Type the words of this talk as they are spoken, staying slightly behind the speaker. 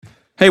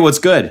Hey, what's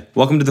good?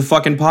 Welcome to the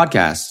fucking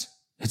podcast.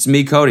 It's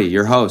me, Cody,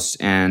 your host,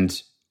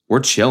 and we're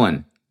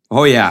chilling.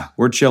 Oh yeah,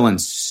 we're chilling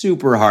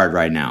super hard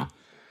right now.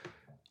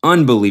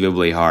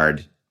 Unbelievably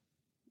hard.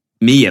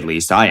 Me, at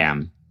least, I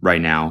am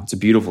right now. It's a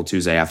beautiful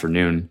Tuesday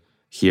afternoon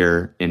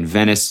here in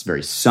Venice,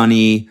 very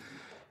sunny.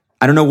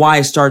 I don't know why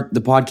I start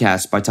the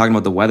podcast by talking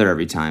about the weather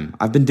every time.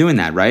 I've been doing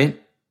that, right?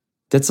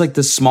 That's like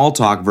the small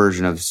talk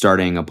version of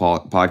starting a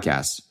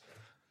podcast.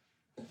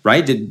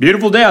 Right?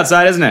 Beautiful day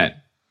outside, isn't it?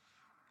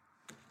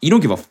 You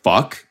don't give a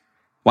fuck.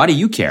 Why do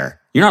you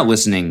care? You're not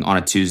listening on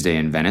a Tuesday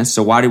in Venice,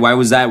 so why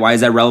is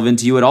that relevant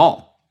to you at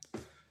all?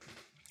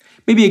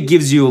 Maybe it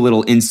gives you a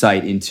little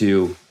insight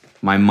into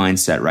my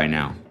mindset right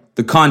now.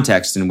 The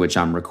context in which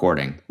I'm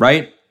recording,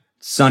 right?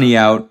 Sunny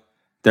out,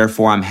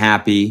 therefore I'm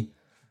happy.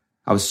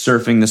 I was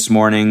surfing this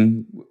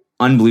morning,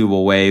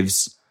 unbelievable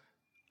waves.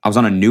 I was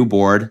on a new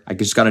board. I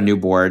just got a new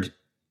board.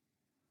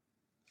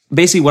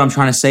 Basically what I'm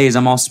trying to say is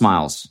I'm all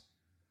smiles.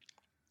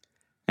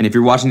 And if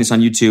you're watching this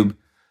on YouTube,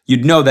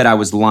 you'd know that I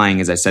was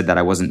lying as I said that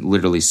I wasn't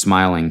literally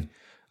smiling.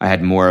 I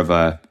had more of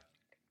a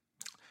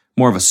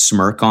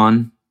smirk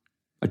on,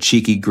 a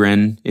cheeky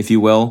grin, if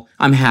you will.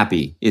 I'm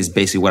happy is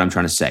basically what I'm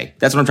trying to say.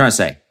 That's what I'm trying to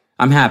say.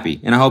 I'm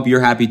happy, and I hope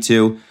you're happy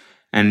too.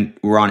 And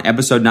we're on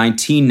episode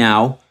 19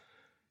 now,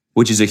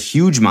 which is a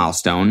huge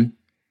milestone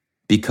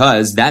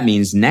because that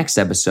means next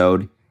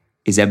episode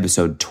is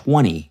episode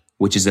 20,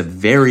 which is a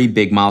very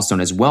big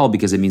milestone as well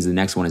because it means the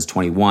next one is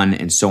 21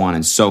 and so on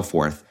and so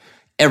forth.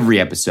 Every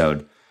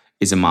episode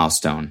is a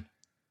milestone,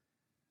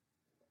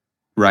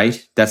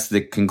 right? That's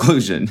the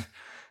conclusion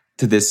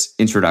to this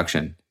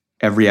introduction.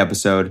 Every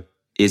episode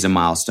is a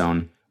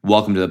milestone.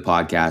 Welcome to the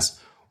podcast.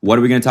 What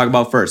are we going to talk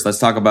about first? Let's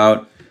talk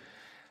about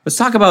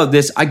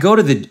this. I go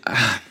to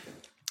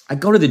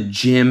the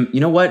gym. You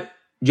know what?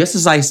 Just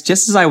as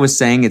I was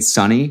saying it's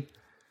sunny,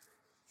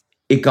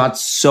 it got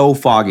so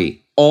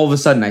foggy. All of a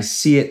sudden, I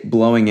see it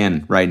blowing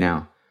in right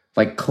now,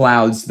 like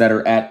clouds that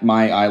are at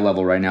my eye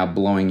level right now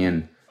blowing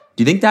in.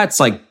 Do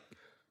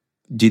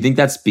you think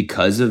that's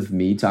because of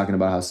me talking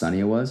about how sunny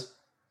it was?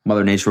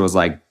 Mother Nature was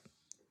like,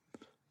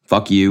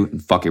 fuck you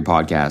and fuck your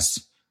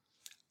podcast.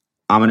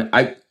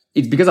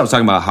 It's because I was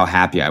talking about how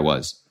happy I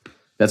was.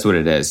 That's what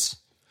it is.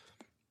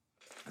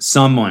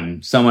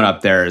 Someone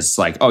up there is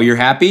like, oh, you're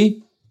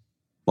happy?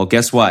 Well,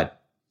 guess what?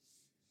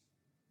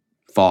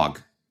 Fog.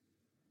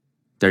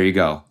 There you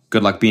go.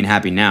 Good luck being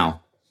happy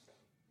now,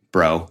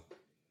 bro.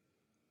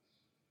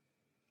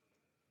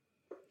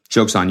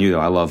 Joke's on you, though.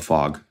 I love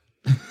fog.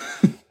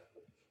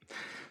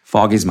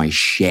 Fog is my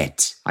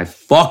shit. I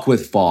fuck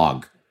with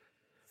fog.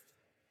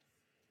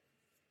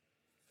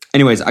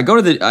 Anyways, I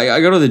go to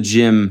the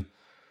gym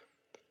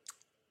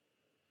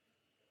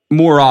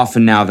more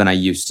often now than I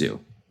used to.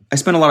 I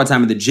spend a lot of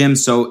time at the gym,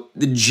 so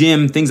the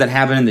gym, things that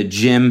happen in the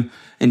gym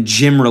and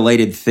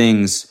gym-related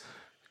things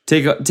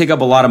take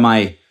up a lot of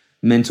my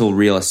mental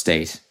real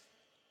estate.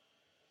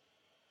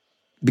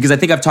 Because I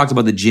think I've talked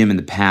about the gym in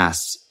the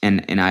past,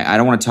 and I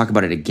don't want to talk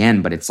about it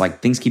again, but it's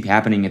like things keep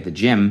happening at the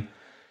gym,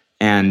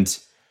 and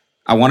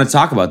I want to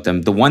talk about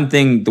them.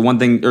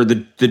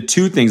 The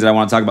two things that I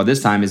want to talk about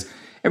this time is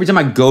every time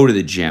I go to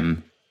the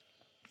gym,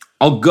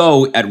 I'll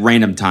go at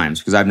random times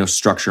because I have no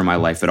structure in my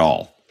life at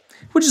all,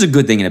 which is a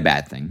good thing and a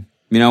bad thing.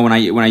 You know, when I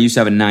used to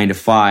have a 9 to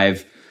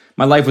 5,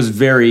 my life was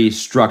very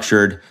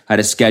structured. I had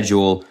a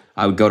schedule.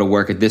 I would go to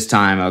work at this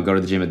time. I would go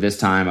to the gym at this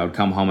time. I would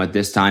come home at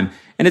this time,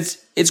 and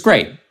it's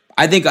great.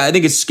 I think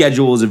a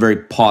schedule is a very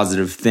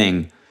positive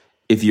thing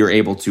if you're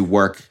able to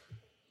work.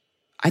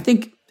 I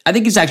think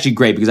it's actually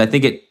great because I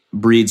think it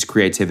breeds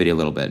creativity a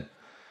little bit.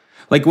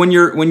 Like when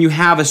you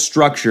have a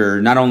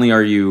structure, not only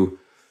are you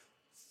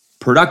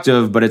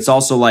productive, but it's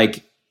also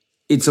like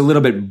it's a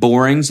little bit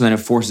boring. So then it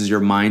forces your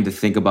mind to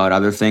think about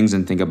other things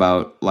and think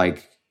about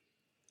like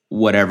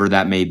whatever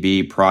that may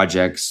be,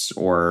 projects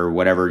or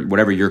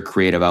whatever your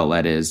creative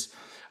outlet is.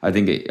 I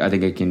think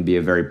it can be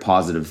a very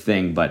positive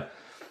thing, but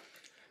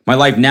my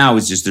life now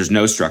is just there's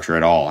no structure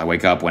at all. I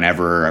wake up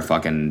whenever, I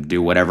fucking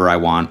do whatever I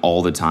want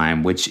all the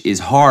time, which is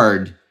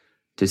hard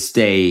to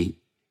stay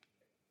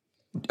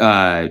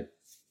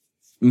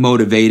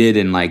motivated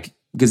and like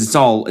because it's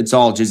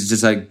all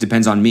just like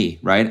depends on me,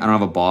 right? I don't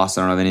have a boss.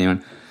 I don't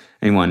have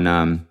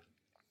anyone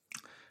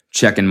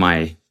checking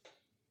my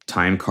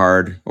time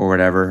card or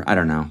whatever. I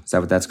don't know. Is that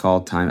what that's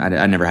called? Time?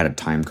 I never had a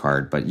time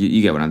card, but you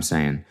get what I'm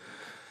saying.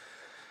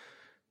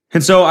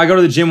 And so I go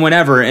to the gym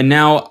whenever, and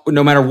now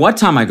no matter what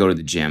time I go to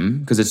the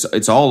gym, because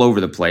it's all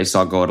over the place.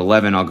 I'll go at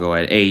 11, I'll go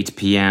at 8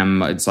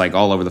 p.m. It's like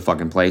all over the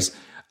fucking place.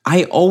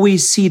 I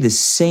always see the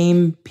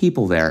same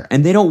people there,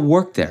 and they don't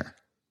work there.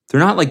 They're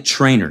not like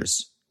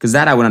trainers, because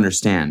that I would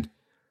understand.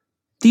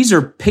 These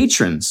are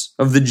patrons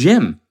of the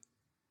gym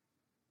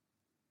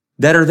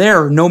that are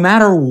there no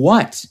matter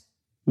what,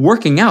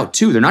 working out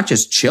too. They're not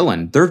just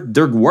chilling.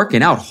 They're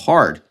working out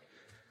hard.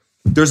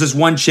 There's this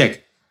one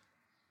chick,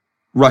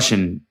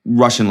 Russian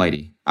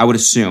lady, I would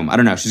assume. I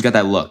don't know. She's got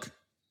that look,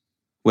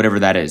 whatever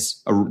that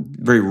is, a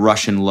very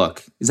Russian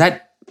look. Is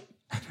that?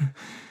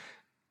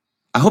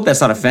 I hope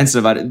that's not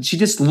offensive. She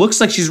just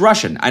looks like she's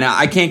Russian.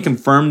 I can't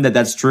confirm that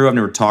that's true. I've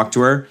never talked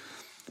to her.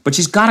 But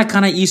she's got a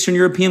kind of Eastern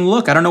European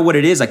look. I don't know what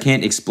it is. I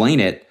can't explain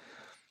it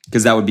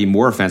because that would be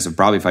more offensive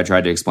probably if I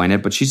tried to explain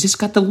it. But she's just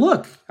got the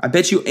look. I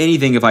bet you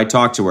anything if I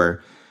talked to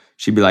her,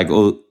 she'd be like,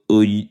 I'm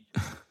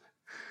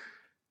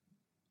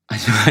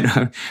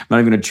not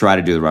even going to try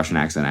to do the Russian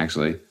accent,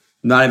 actually.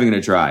 Not even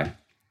going to try.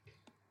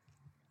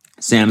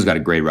 Sam's got a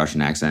great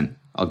Russian accent.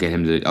 I'll get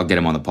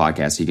him on the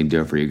podcast so he can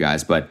do it for you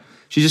guys. But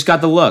she's just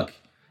got the look.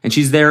 And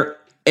she's there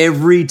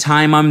every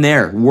time I'm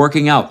there,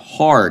 working out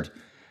hard.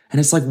 And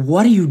it's like,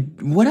 what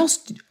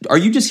else? Are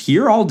you just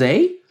here all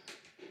day?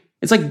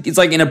 It's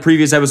like in a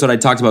previous episode, I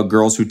talked about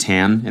girls who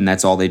tan, and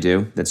that's all they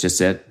do. That's just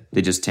it.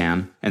 They just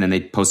tan. And then they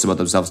post about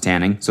themselves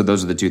tanning. So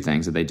those are the two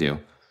things that they do.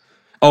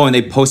 Oh, and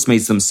they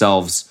Postmates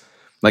themselves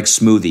like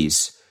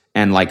smoothies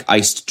and like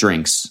iced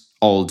drinks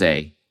all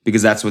day.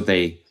 Because that's what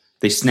they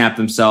snap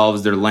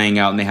themselves. They're laying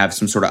out and they have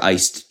some sort of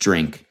iced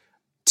drink.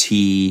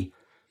 Tea,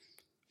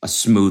 a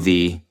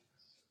smoothie,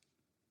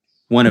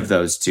 one of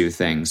those two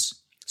things.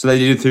 So they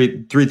do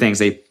three things.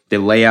 They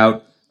lay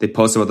out, they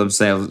post about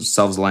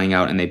themselves laying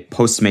out, and they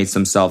Postmates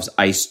themselves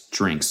iced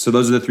drinks. So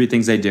those are the three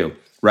things they do,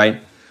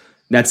 right?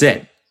 That's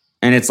it.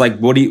 And it's like,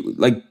 what do you,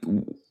 like,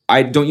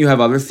 don't you have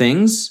other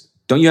things?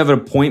 Don't you have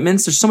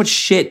appointments? There's so much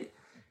shit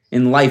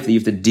in life that you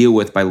have to deal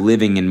with by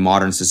living in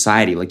modern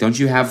society. Like, don't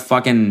you have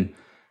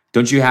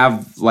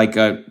like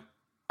a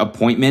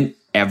appointment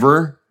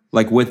ever?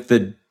 Like with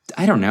the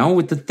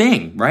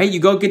thing, right? You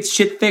go get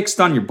shit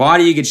fixed on your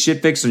body, you get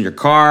shit fixed on your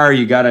car,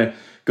 you gotta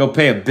go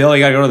pay a bill,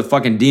 you gotta go to the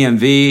fucking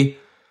DMV.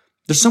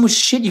 There's so much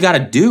shit you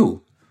gotta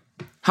do.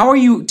 How are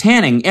you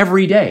tanning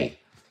every day?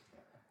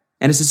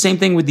 And it's the same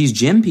thing with these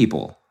gym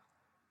people.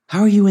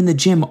 How are you in the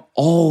gym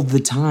all the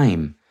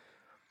time?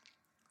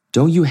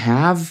 Don't you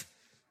have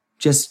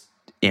just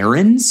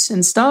errands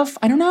and stuff?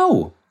 I don't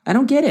know. I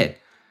don't get it.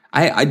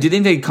 I do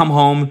think they come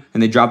home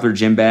and they drop their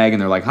gym bag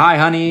and they're like, "Hi,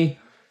 honey."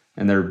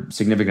 And their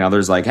significant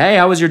other's like, "Hey,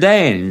 how was your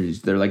day?" And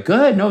they're like,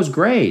 "Good. No, it was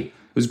great.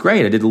 It was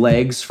great. I did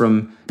legs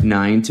from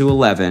 9 to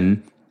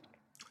 11.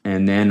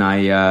 And then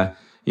I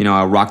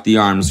rocked the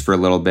arms for a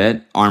little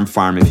bit. Arm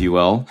farm, if you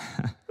will.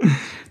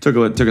 took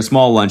a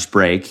small lunch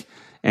break.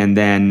 And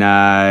then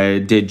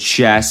did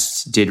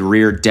chest, did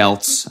rear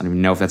delts. I don't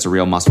even know if that's a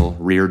real muscle.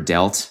 Rear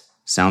delt.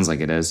 Sounds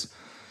like it is.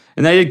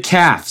 And then I did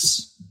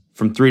calves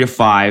from 3 to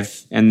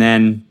 5. And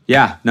then,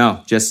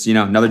 just,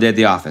 another day at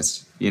the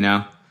office,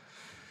 A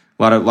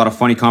lot of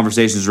funny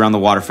conversations around the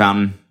water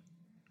fountain.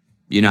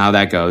 You know how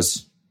that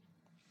goes.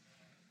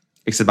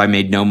 Except I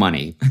made no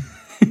money.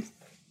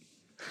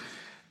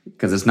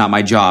 Because it's not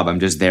my job. I'm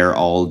just there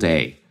all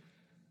day.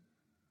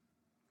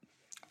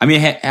 I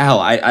mean, hell,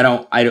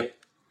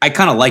 I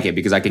kind of like it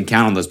because I can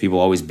count on those people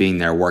always being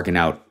there working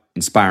out,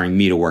 inspiring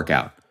me to work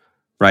out,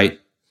 right?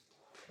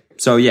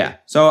 So, yeah.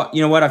 So,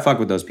 you know what? I fuck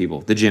with those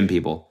people, the gym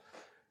people,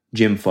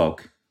 gym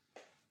folk,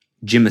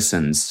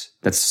 Jimisons.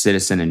 That's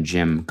citizen and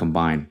gym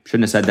combined.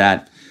 Shouldn't have said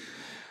that.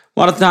 A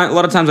lot of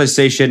times I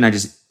say shit and I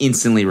just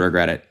instantly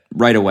regret it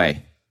right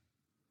away.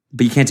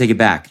 But you can't take it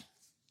back.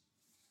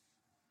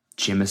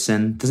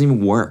 Jimison doesn't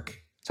even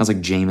work. Sounds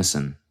like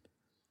Jameson,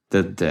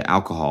 the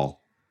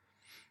alcohol.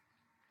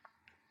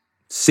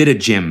 Sit a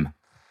gym.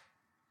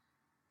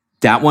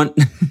 That one,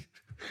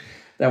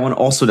 that one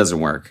also doesn't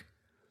work.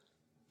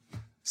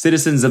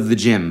 Citizens of the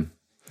gym.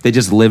 They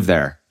just live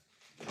there.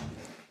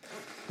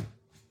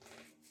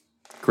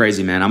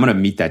 Crazy, man. I'm going to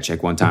meet that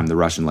chick one time, the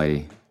Russian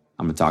lady.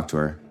 I'm going to talk to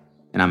her.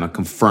 And I'm going to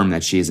confirm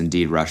that she is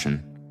indeed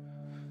Russian.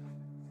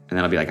 And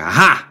then I'll be like,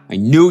 aha, I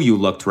knew you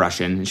looked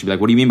Russian. And she'll be like,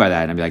 what do you mean by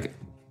that? And I'll be like,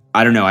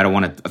 I don't know. I don't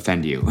want to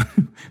offend you.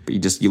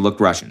 But you look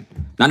Russian.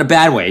 Not in a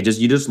bad way.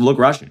 You just look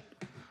Russian.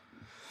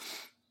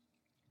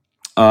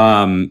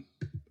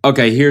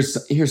 Okay, here's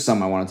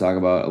something I want to talk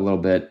about a little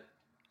bit.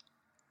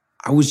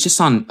 I'm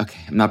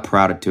not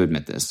proud to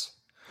admit this.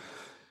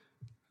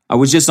 I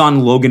was just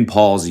on Logan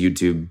Paul's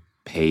YouTube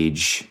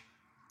page.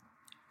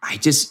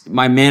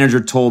 My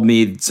manager told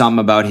me something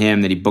about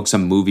him, that he booked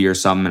some movie or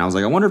something, and I was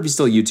like, I wonder if he's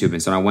still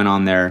YouTubing. So I went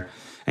on there,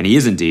 and he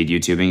is indeed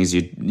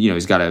YouTubing.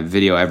 He's got a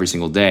video every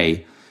single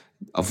day,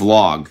 a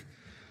vlog.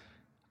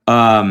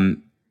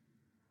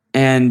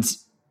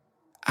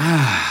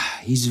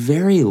 He's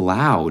very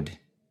loud.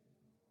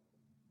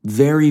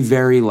 Very,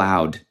 very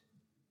loud.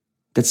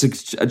 That's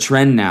a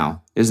trend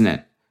now, isn't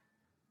it?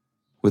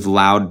 With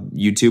loud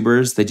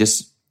YouTubers, they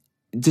just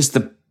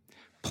the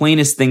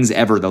plainest things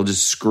ever, they'll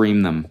just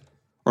scream them.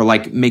 Or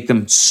like make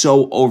them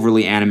so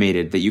overly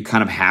animated that you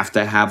kind of have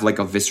to have like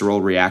a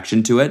visceral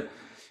reaction to it.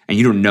 And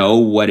you don't know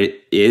what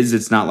it is.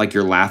 It's not like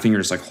you're laughing.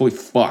 You're just like, holy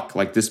fuck.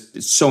 Like this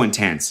is so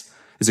intense,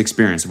 this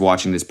experience of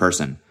watching this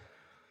person.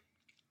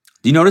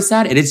 Do you notice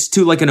that? And it's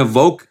to like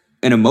evoke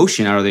an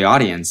emotion out of the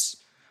audience.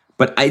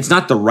 But it's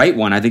not the right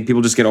one. I think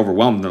people just get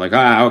overwhelmed. They're like,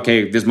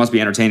 okay, this must be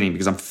entertaining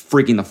because I'm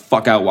freaking the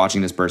fuck out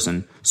watching this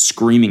person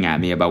screaming at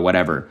me about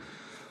whatever.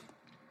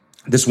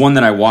 This one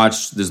that I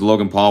watched, this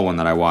Logan Paul one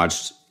that I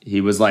watched,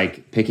 he was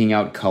like picking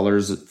out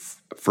colors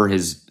for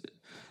his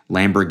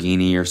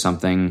Lamborghini or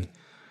something.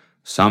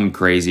 some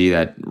crazy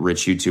that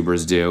rich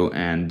YouTubers do.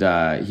 And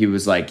he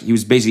was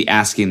basically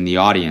asking the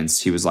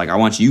audience, he was like, I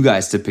want you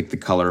guys to pick the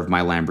color of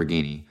my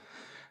Lamborghini.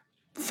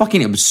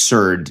 Fucking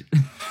absurd.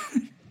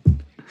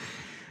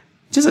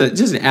 just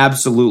an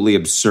absolutely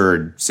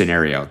absurd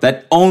scenario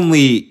that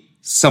only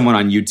someone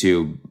on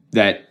YouTube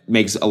that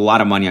makes a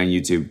lot of money on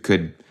YouTube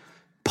could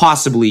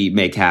possibly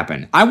make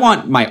happen. I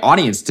want my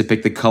audience to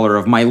pick the color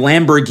of my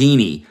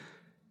Lamborghini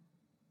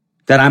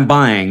that I'm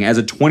buying as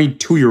a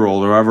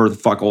 22-year-old or however the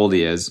fuck old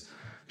he is.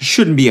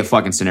 Shouldn't be a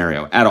fucking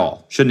scenario at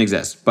all. Shouldn't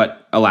exist.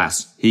 But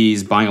alas,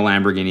 he's buying a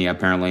Lamborghini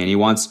apparently, and he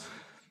wants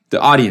the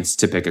audience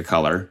to pick a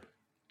color.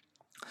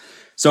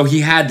 So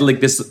he had like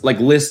this like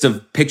list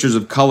of pictures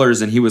of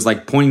colors, and he was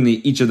like pointing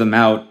each of them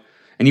out.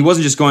 And he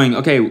wasn't just going,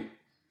 okay,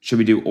 should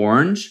we do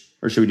orange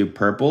or should we do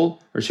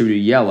purple or should we do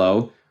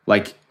yellow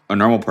like a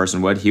normal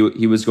person would? He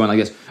was going like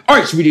this. All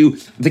right, should we do?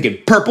 I'm thinking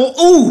purple.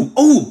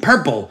 Ooh,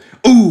 purple.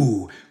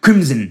 Ooh,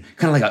 crimson.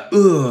 Kind of like a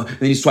And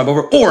then you swipe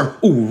over. Or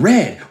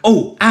red.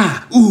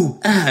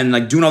 And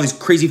like doing all these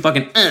crazy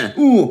fucking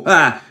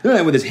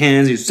with his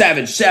hands. He's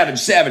savage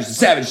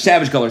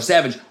color,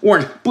 savage,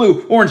 orange,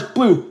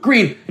 blue,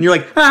 green. And you're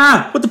like,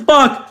 what the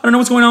fuck? I don't know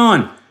what's going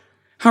on.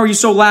 How are you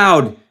so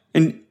loud?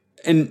 And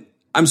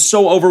I'm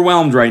so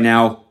overwhelmed right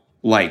now.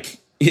 Like,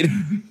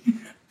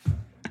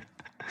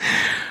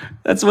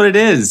 that's what it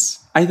is.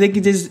 I think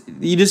it is.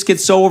 You just get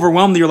so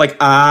overwhelmed that you're like,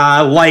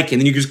 and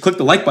then you just click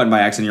the like button by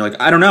accident. You're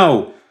like, I don't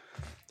know.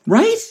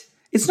 Right?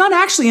 It's not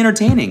actually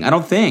entertaining, I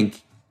don't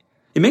think.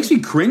 It makes me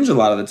cringe a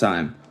lot of the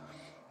time.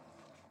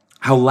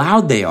 How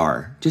loud they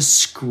are, just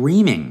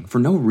screaming for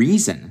no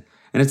reason.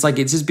 And it's like,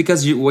 it's just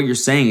because what you're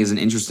saying isn't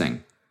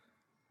interesting.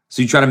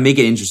 So you try to make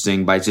it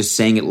interesting by just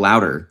saying it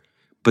louder.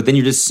 But then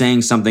you're just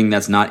saying something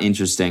that's not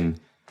interesting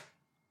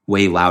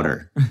way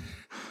louder.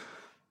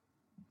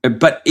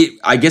 But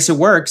I guess it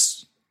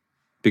works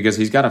because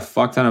he's got a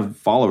fuck ton of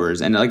followers.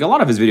 And like a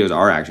lot of his videos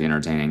are actually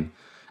entertaining.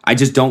 I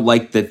just don't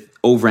like the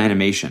over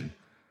animation.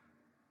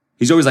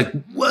 He's always like,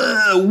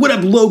 whoa, what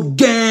up,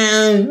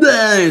 Logan?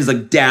 He's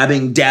like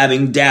dabbing.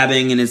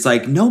 And it's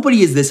like,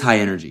 nobody is this high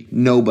energy.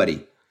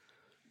 Nobody.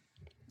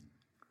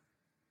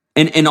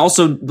 And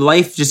also,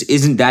 life just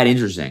isn't that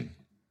interesting.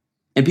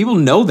 And people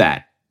know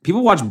that.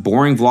 People watch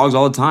boring vlogs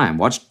all the time.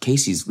 Watch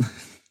Casey's.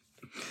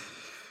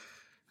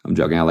 I'm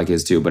joking. I like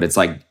his too. But it's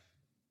like,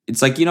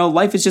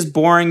 life is just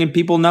boring and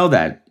people know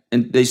that.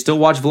 And they still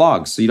watch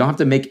vlogs. So you don't have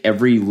to make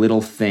every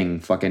little thing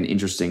fucking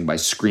interesting by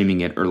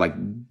screaming it or like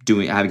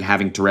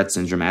having Tourette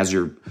syndrome as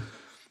your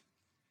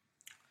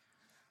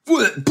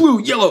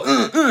blue, yellow,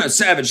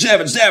 savage,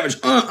 savage.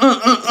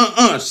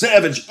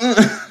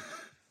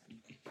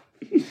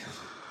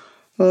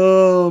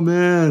 Oh,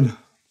 man.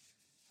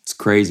 It's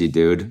crazy,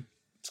 dude.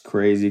 It's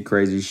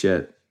crazy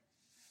shit.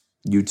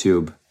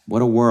 YouTube.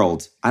 What a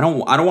world. I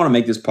don't want to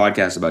make this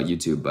podcast about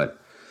YouTube, but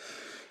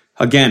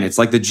again, it's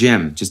like the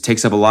gym. It just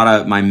takes up a lot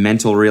of my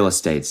mental real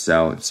estate.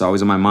 So it's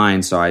always on my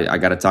mind. So I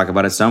got to talk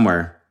about it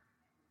somewhere.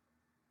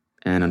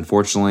 And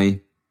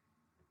unfortunately,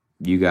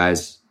 you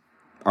guys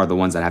are the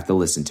ones that have to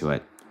listen to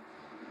it.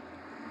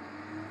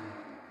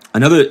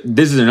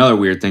 This is another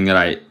weird thing that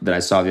I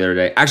saw the other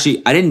day.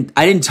 Actually, I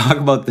didn't talk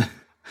about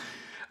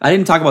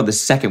the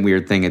second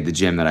weird thing at the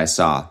gym that I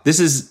saw.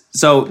 There's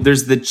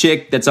the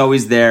chick that's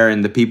always there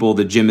and the people,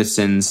 the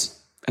Jimmisons,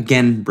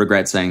 again,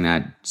 regret saying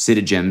that, sit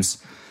at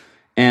gyms.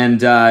 And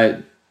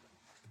the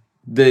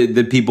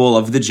people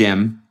of the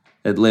gym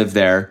that live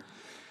there.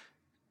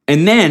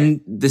 And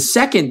then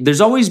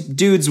there's always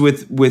dudes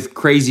with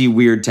crazy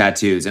weird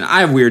tattoos. And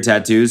I have weird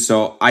tattoos,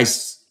 so I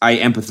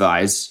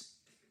empathize.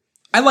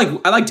 I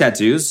like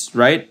tattoos,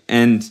 right?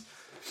 And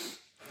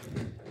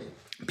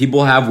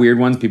people have weird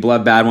ones, people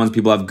have bad ones,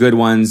 people have good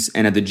ones.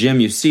 And at the gym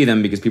you see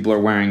them because people are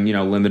wearing,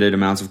 limited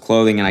amounts of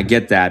clothing, and I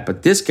get that.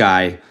 But this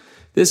guy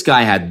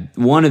had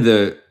one of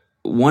the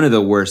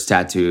worst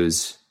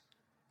tattoos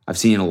I've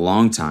seen in a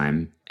long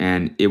time,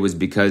 and it was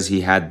because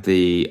he had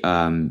the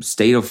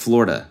state of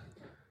Florida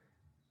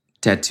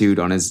tattooed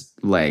on his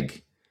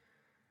leg.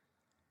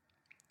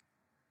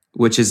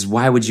 Which is,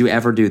 why would you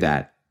ever do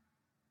that?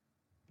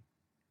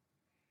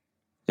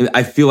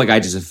 I feel like I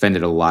just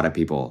offended a lot of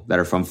people that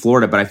are from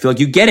Florida, but I feel like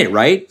you get it,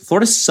 right?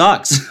 Florida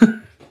sucks.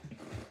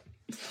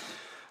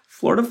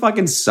 Florida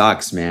fucking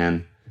sucks,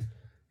 man.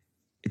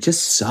 It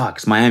just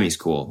sucks. Miami's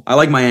cool. I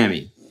like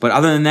Miami. But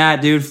other than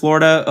that, dude,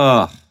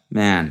 Florida,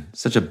 man,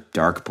 such a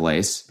dark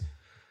place.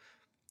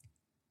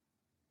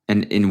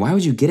 And why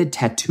would you get it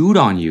tattooed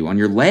on you, on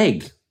your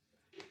leg?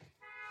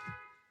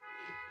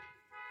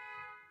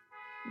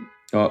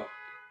 Oh.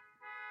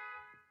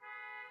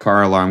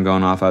 Car alarm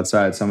going off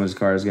outside. Someone's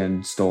car is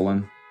getting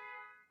stolen.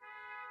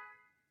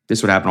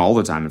 This would happen all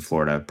the time in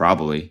Florida,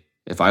 probably.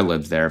 If I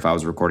lived there, if I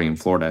was recording in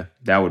Florida,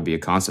 that would be a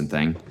constant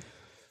thing.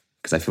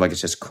 Because I feel like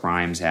it's just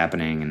crimes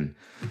happening. And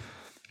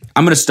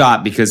I'm going to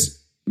stop because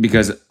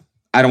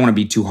I don't want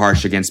to be too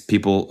harsh against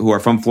people who are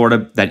from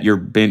Florida that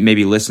you're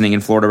maybe listening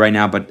in Florida right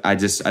now, but I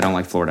don't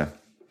like Florida.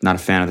 Not a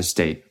fan of the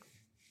state.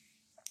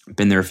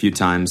 Been there a few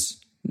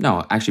times.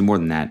 No, actually more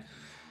than that.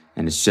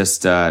 And it's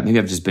just, maybe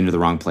I've just been to the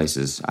wrong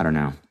places. I don't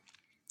know.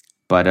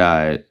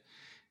 But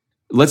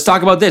let's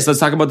talk about this. Let's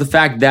talk about the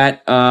fact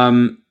that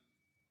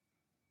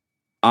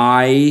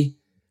I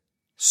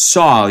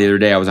saw the other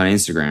day, I was on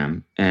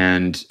Instagram,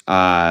 and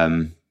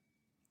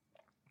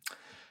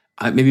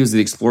maybe it was the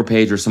Explore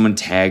page, or someone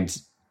tagged,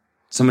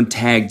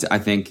 I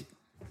think,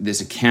 this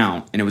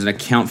account, and it was an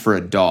account for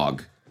a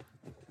dog.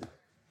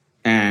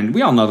 And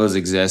we all know those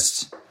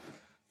exist.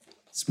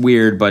 It's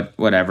weird, but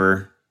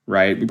whatever,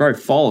 right? We probably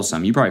follow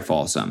some. You probably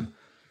follow some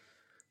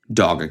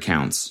dog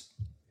accounts.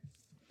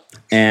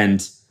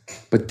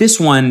 But this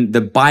one,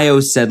 the bio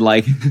said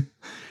like,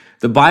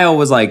 the bio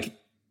was like,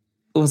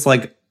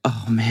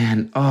 oh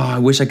man, I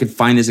wish I could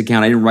find this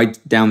account. I didn't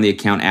write down the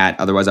account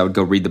otherwise I would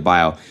go read the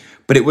bio.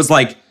 But it was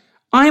like,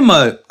 I'm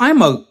a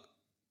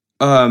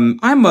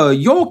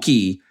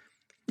Yorkie.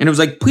 And it was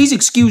like, please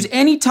excuse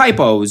any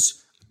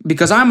typos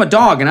because I'm a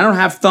dog and I don't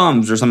have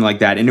thumbs or something like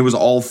that. And it was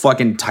all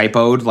fucking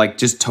typoed, like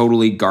just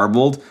totally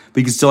garbled, but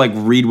you could still like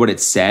read what it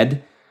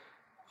said.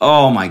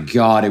 Oh my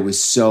God, it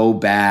was so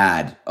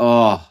bad.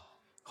 Oh,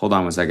 hold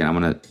on one second. I'm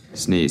going to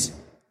sneeze.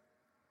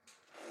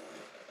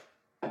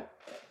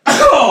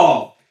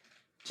 Oh,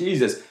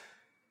 Jesus.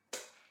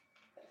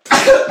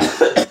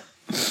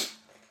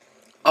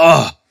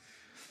 Oh,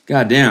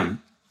 God damn.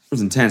 It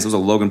was intense. It was a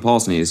Logan Paul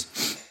sneeze.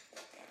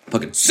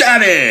 Fucking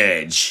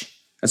savage.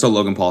 That's how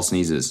Logan Paul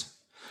sneezes.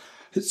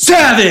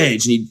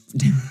 Savage. And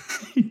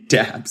he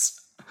dabs.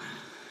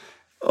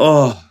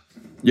 Oh,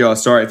 yo,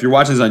 sorry. If you're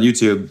watching this on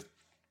YouTube,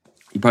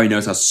 you probably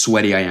notice how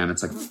sweaty I am.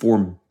 It's like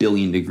 4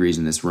 billion degrees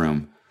in this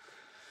room.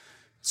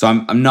 So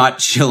I'm not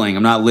chilling.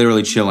 I'm not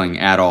literally chilling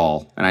at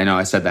all. And I know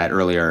I said that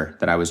earlier,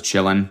 that I was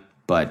chilling,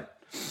 but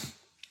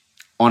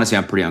honestly,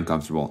 I'm pretty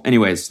uncomfortable.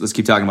 Anyways, let's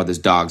keep talking about this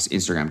dog's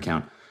Instagram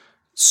account.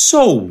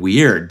 So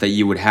weird that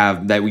you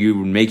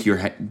would make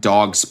your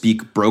dog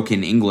speak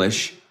broken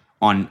English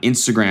on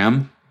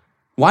Instagram.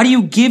 Why do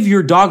you give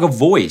your dog a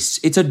voice?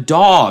 It's a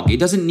dog. It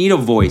doesn't need a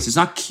voice. It's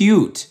not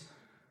cute.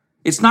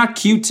 It's not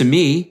cute to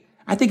me.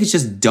 I think it's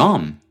just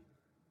dumb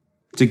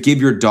to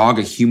give your dog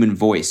a human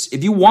voice.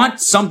 If you want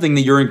something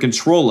that you're in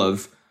control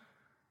of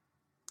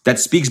that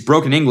speaks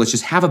broken English,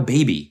 just have a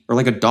baby or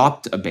like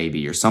adopt a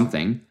baby or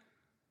something.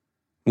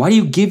 Why do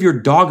you give your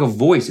dog a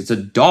voice? It's a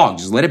dog.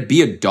 Just let it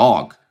be a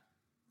dog.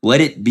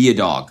 Let it be a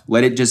dog.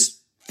 Let it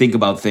just think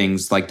about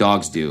things like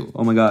dogs do.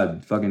 Oh my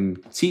God, fucking,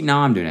 see, now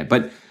I'm doing it.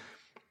 But,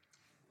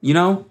 you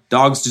know,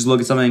 dogs just look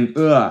at something,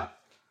 ugh.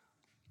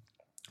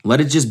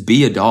 Let it just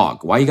be a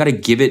dog. Why you gotta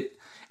give it,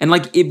 and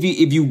like, if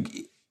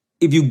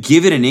you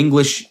give it an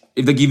English,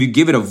 if you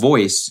give it a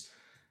voice,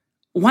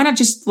 why not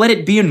just let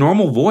it be a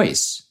normal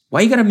voice?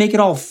 Why you gotta make it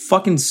all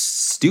fucking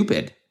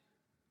stupid?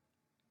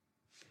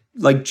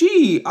 Like,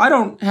 gee, I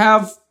don't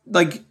have,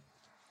 like,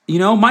 you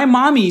know, my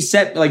mommy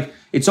said, like,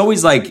 it's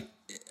always like,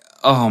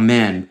 oh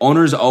man,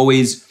 owners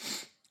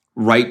always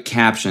write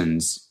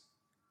captions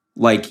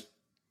like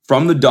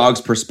from the dog's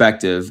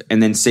perspective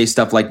and then say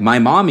stuff like, my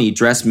mommy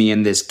dressed me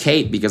in this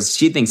cape because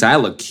she thinks I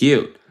look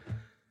cute.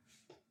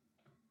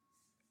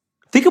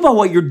 Think about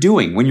what you're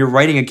doing when you're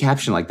writing a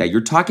caption like that.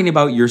 You're talking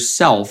about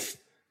yourself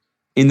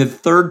in the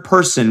third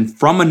person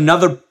from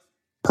another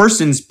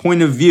person's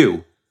point of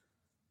view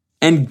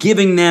and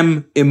giving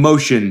them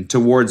emotion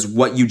towards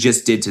what you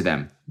just did to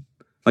them.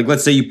 Like,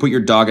 let's say you put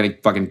your dog in a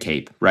fucking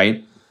cape,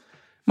 right?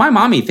 My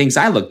mommy thinks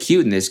I look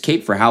cute in this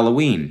cape for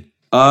Halloween.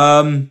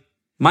 My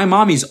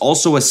mommy's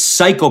also a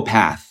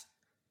psychopath.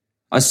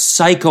 A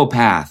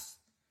psychopath.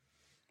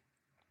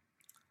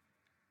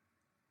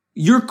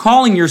 You're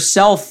calling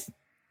yourself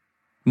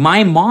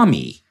my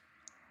mommy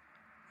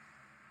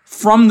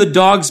from the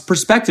dog's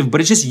perspective,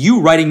 but it's just you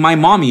writing my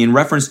mommy in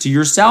reference to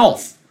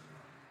yourself.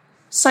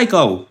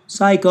 Psycho.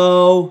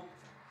 Psycho.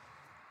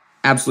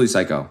 Absolutely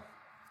psycho.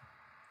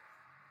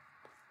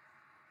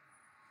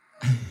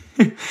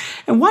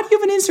 And why do you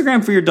have an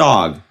Instagram for your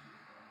dog?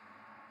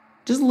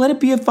 Just let it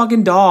be a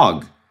fucking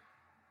dog.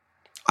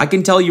 I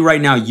can tell you right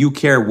now, you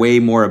care way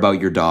more about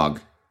your dog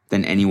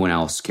than anyone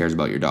else cares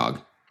about your dog.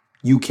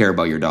 You care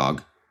about your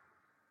dog.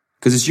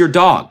 Because it's your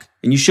dog,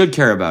 and you should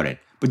care about it.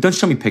 But don't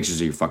show me pictures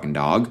of your fucking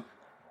dog.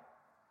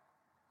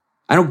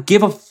 I don't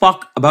give a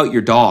fuck about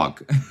your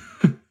dog.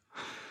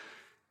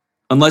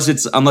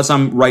 Unless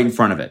I'm right in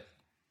front of it.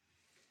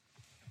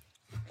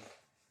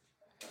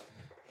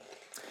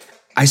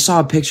 I saw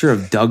a picture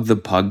of Doug the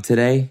Pug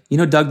today. You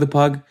know Doug the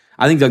Pug?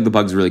 I think Doug the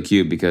Pug's really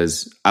cute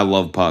because I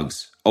love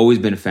pugs. Always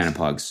been a fan of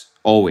pugs.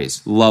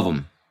 Always. Love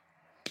them.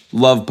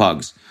 Love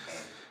pugs.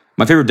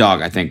 My favorite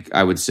dog, I think,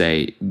 I would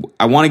say,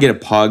 I want to get a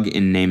pug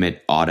and name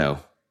it Otto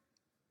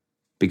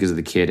because of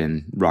the kid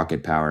in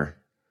Rocket Power.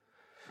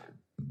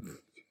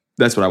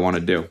 That's what I want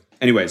to do.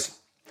 Anyways,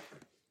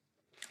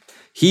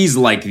 he's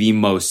like the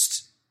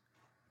most,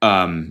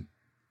 what's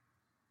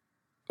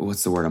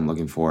the word I'm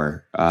looking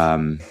for?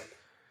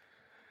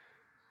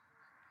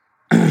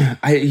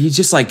 He's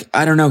just like,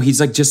 I don't know.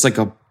 He's like just like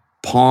a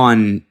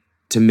pawn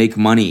to make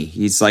money.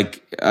 He's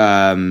like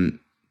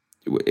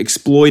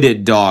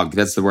exploited dog.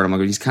 That's the word I'm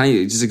looking for. He's kind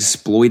of just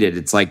exploited.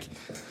 It's like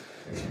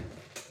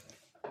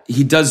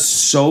he does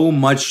so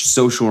much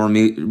social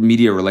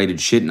media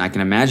related shit, and I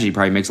can imagine he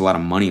probably makes a lot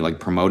of money like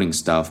promoting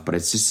stuff, but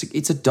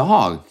it's a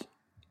dog,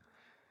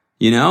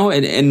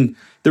 and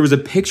there was a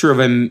picture of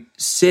him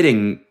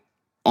sitting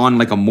on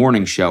like a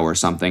morning show or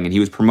something, and he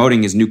was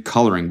promoting his new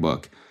coloring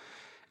book.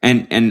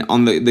 And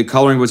on the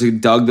coloring was a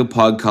Doug the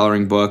Pug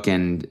coloring book,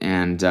 and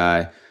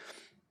there's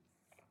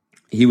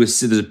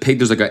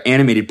like an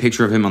animated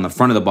picture of him on the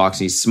front of the box,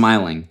 and he's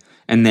smiling.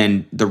 And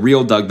then the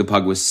real Doug the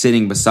Pug was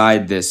sitting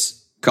beside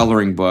this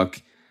coloring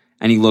book,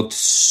 and he looked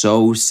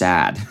so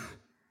sad.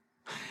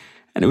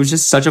 And it was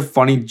just such a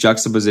funny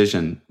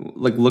juxtaposition.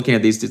 Like looking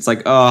at these, it's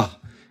like, oh,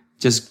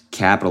 just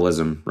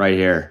capitalism right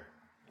here.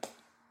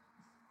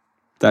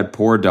 That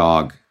poor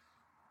dog.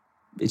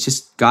 It's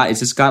just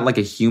got like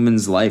a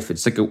human's life.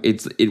 It's like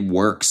it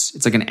works.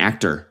 It's like an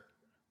actor,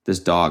 this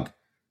dog.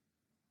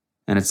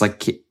 And it's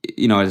like, at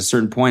a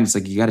certain point, it's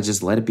like you got to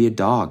just let it be a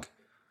dog.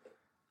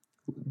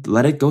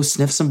 Let it go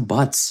sniff some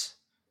butts.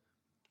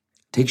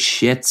 Take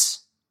shits.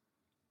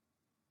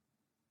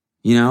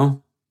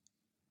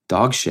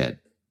 Dog shit.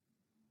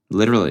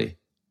 Literally.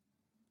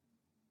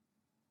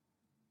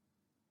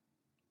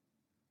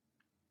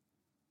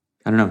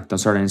 I don't know. Don't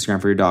start an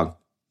Instagram for your dog.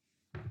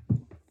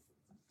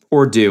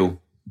 Or do.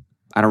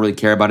 I don't really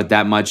care about it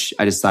that much.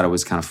 I just thought it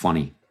was kind of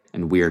funny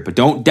and weird. But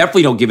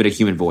definitely don't give it a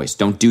human voice.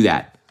 Don't do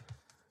that.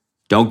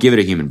 Don't give it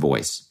a human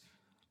voice.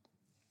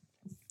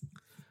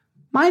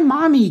 My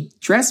mommy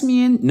dressed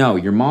me in. No,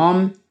 your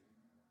mom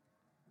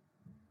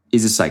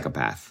is a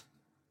psychopath.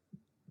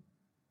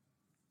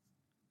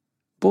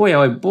 Boy,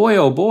 oh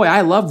boy,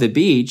 I love the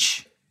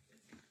beach.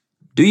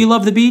 Do you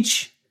love the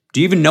beach? Do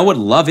you even know what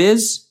love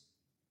is?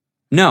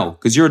 No,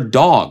 because you're a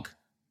dog.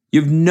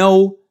 You have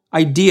no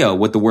idea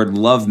what the word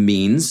love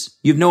means.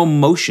 You have no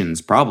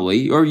emotions,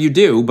 probably, or you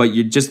do, but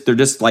they're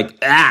just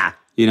like,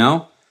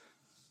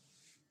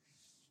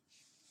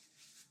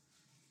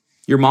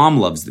 Your mom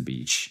loves the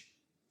beach.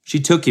 She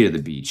took you to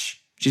the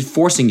beach. She's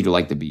forcing you to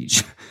like the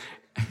beach.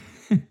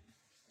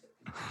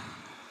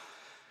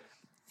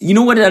 You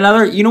know what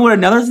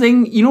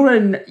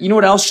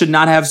else should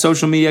not have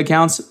social media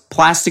accounts?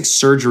 Plastic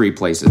surgery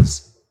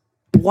places.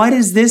 What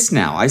is this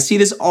now? I see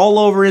this all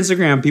over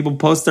Instagram. People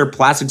post their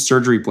plastic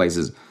surgery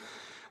places.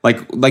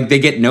 Like they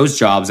get nose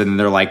jobs and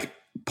they're like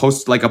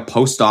post like a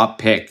post-op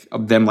pic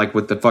of them like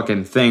with the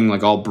fucking thing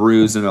like all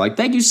bruised, and they're like,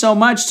 thank you so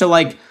much to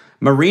like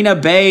Marina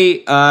Bay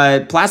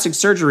plastic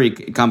surgery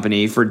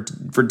company for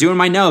doing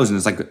my nose, and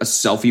it's like a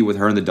selfie with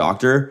her and the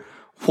doctor.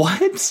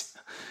 What?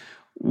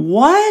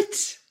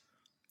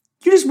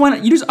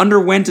 You just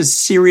underwent a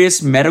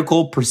serious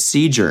medical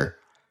procedure.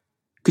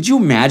 Could you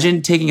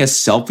imagine taking a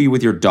selfie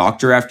with your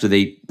doctor after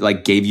they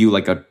like gave you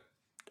like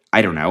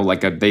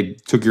they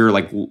took your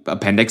like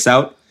appendix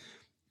out?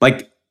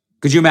 Like,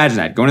 could you imagine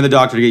that? Going to the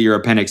doctor to get your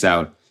appendix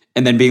out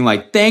and then being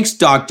like, thanks,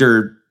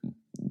 Dr.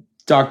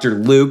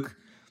 Luke.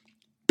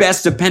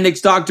 Best appendix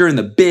doctor in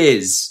the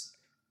biz.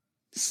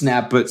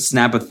 Snap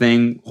a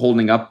thing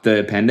holding up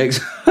the appendix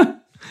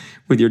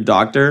with your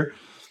doctor.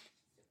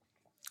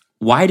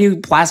 Why do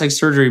plastic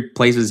surgery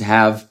places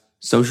have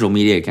social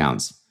media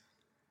accounts?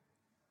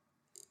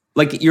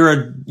 Like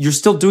you're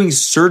still doing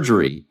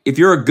surgery. If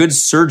you're a good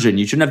surgeon,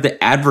 you shouldn't have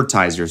to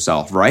advertise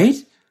yourself, right?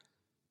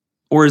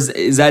 Or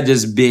is that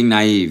just being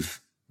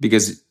naive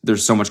because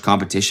there's so much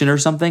competition or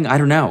something? I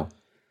don't know.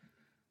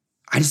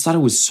 I just thought it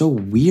was so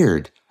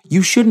weird.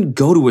 You shouldn't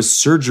go to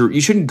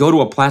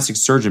a plastic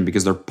surgeon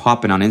because they're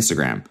popping on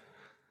Instagram.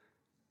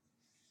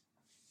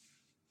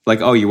 Like,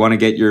 oh, you want to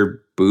get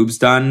your boobs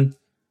done?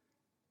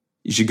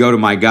 You should go to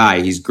my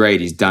guy. He's great.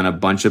 He's done a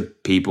bunch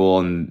of people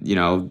and,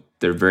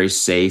 they're very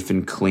safe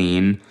and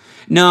clean.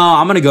 No,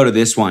 I'm going to go to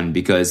this one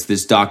because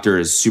this doctor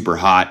is super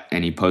hot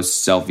and he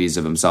posts selfies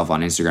of himself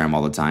on Instagram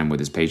all the time with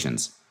his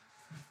patients.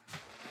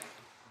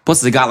 Plus,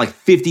 they got like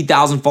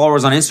 50,000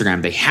 followers on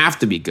Instagram. They have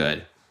to be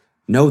good.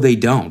 No, they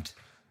don't.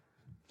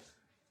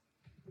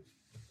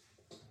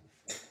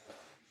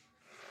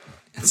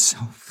 It's so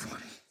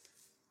funny.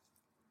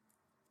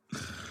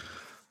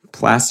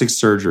 Plastic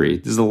surgery.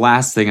 This is the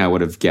last thing I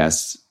would have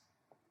guessed.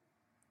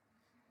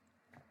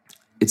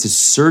 It's a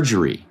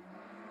surgery.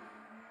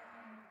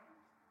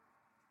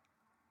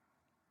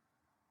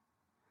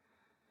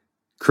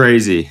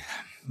 Crazy.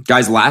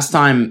 Guys, last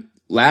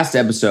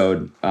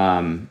episode,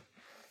 I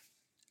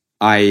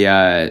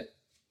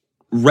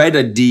read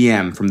a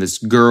DM from this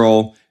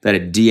girl that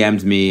had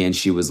DM'd me, and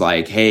she was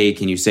like, hey,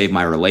 can you save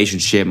my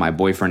relationship? My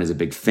boyfriend is a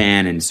big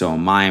fan, and so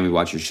am I, and we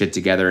watch your shit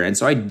together. And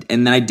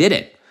then I did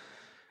it.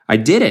 I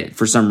did it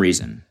for some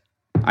reason.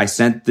 I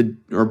sent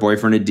her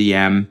boyfriend a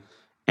DM,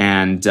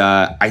 and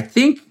I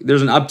think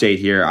there's an update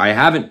here.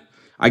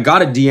 I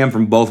got a DM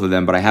from both of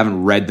them, but I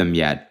haven't read them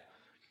yet.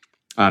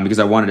 Because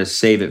I wanted to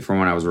save it from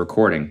when I was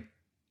recording.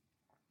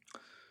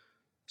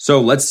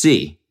 So let's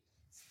see.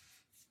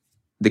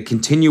 The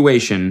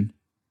continuation,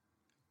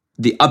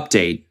 the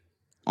update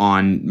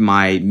on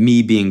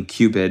me being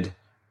Cupid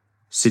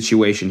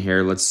situation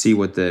here. Let's see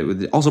what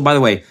also, by the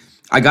way,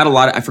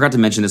 I forgot to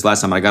mention this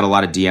last time, but I got a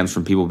lot of DMs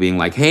from people being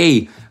like,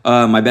 hey,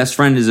 my best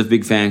friend is a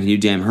big fan. Can you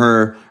DM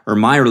her? Or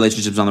my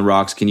relationship's on the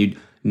rocks. Can you?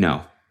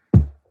 No,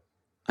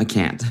 I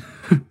can't.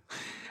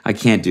 I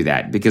can't do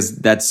that because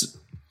that's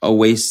a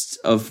waste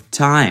of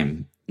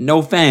time. No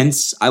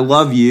offense. I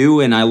love you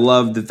and I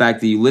love the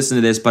fact that you listen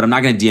to this, but I'm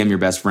not going to DM your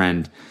best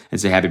friend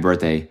and say happy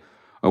birthday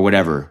or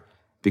whatever,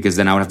 because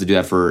then I would have to do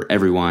that for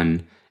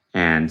everyone.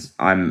 And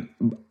I'm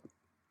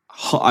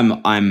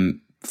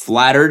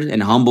flattered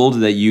and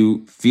humbled that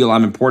you feel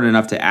I'm important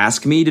enough to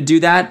ask me to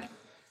do that,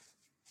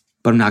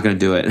 but I'm not going to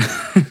do it.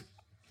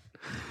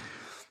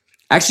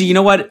 Actually, you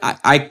know what?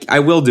 I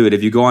will do it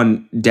if you go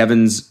on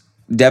Devin's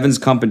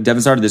company.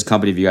 Devin started this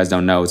company, if you guys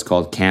don't know. It's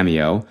called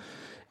Cameo.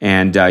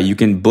 And you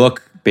can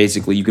book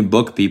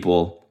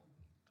people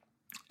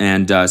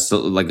and so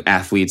like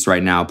athletes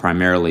right now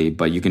primarily,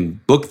 but you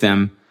can book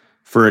them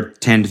for a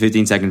 10 to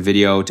 15 second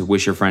video to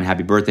wish your friend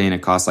happy birthday, and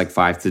it costs like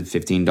 $5 to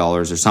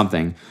 $15 or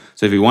something.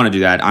 So if you want to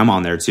do that, I'm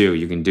on there too.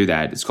 You can do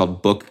that. It's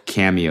called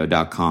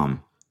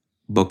bookcameo.com.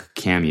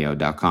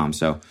 Bookcameo.com.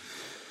 So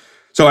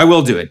I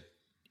will do it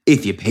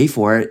if you pay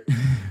for it.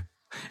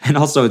 And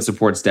also it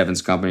supports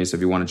Devin's company, so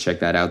if you want to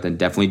check that out, then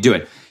definitely do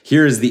it.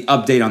 Here is the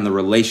update on the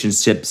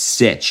relationship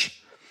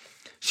sitch.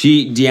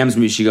 She DMs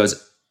me, she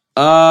goes,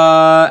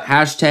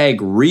 hashtag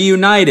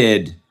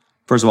reunited.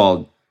 First of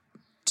all,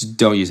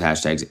 don't use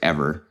hashtags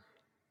ever.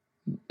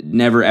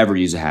 Never ever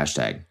use a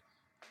hashtag.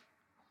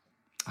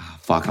 Oh,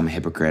 fuck, I'm a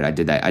hypocrite. I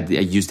did that. I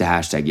used a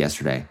hashtag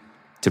yesterday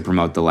to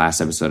promote the last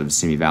episode of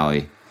Simi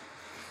Valley.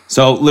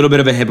 So a little bit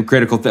of a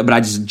hypocritical thing, but I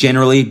just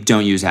generally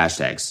don't use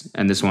hashtags.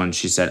 And this one,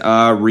 she said,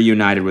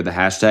 reunited with a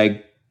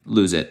hashtag.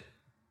 Lose it.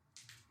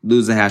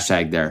 Lose the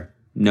hashtag there.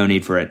 No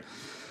need for it.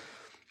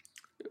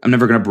 I'm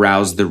never going to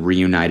browse the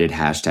reunited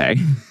hashtag.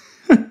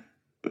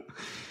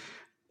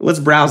 Let's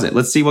browse it.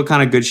 Let's see what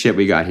kind of good shit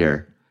we got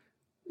here.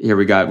 Here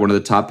we got one of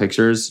the top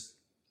pictures,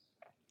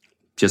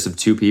 just of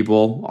two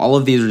people. All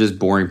of these are just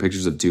boring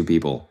pictures of two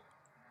people.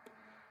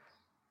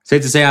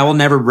 Safe to say, I will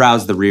never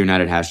browse the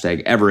reunited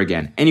hashtag ever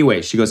again.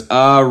 Anyway, she goes,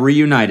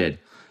 reunited.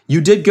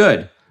 You did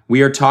good.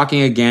 We are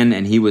talking again,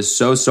 and he was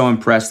so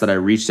impressed that I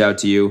reached out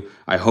to you.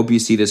 I hope you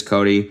see this,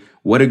 Cody.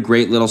 What a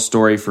great little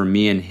story for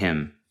me and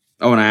him.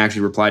 Oh, and I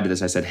actually replied to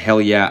this. I said,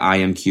 hell yeah, I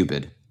am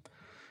Cupid.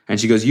 And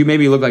she goes, you made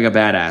me look like a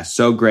badass.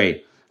 So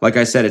great. Like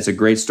I said, it's a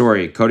great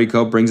story. Cody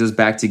Cope brings us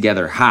back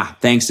together. Ha,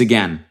 thanks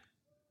again.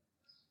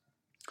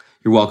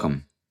 You're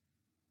welcome.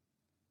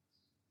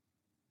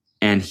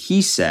 And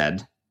he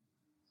said,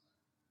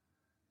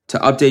 to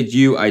update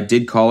you, I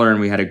did call her and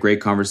we had a great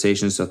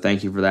conversation, so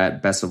thank you for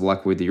that. Best of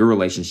luck with your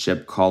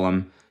relationship. Call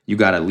him. You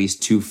got at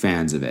least 2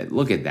 fans of it.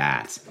 Look at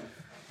that.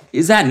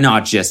 Is that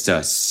not just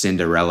a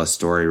Cinderella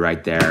story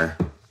right there?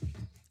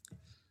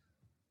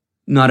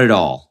 Not at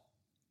all.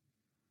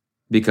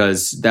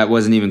 Because that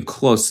wasn't even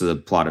close to the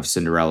plot of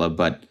Cinderella,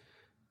 but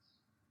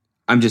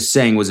I'm just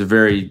saying it was a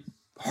very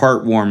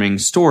heartwarming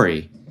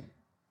story.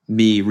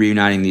 Me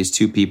reuniting these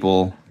 2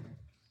 people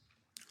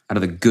out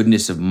of the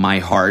goodness of my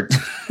heart.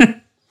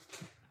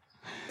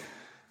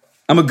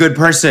 I'm a good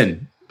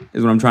person,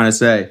 is what I'm trying to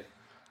say.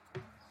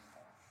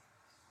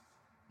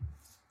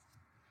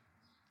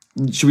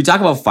 Should we talk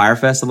about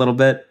Firefest a little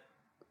bit?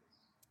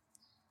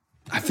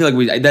 I feel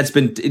like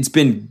it's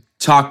been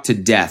talked to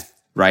death,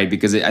 right?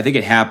 Because I think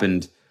it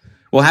happened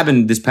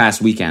this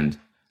past weekend,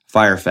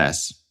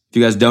 Firefest. If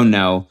you guys don't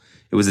know,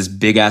 it was this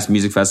big-ass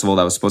music festival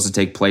that was supposed to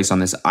take place on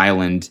this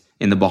island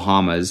in the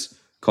Bahamas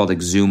called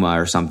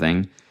Exuma or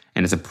something.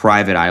 And it's a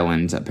private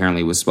island,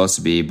 apparently it was supposed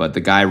to be. But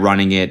the guy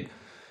running it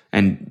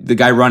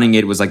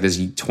was like this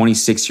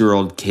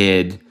 26-year-old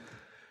kid,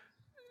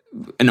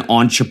 an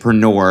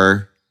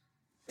entrepreneur.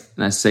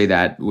 And I say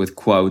that with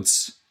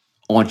quotes.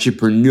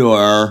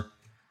 Entrepreneur.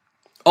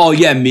 Oh,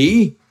 yeah,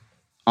 me?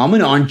 I'm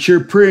an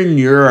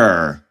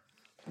entrepreneur.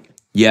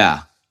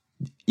 Yeah.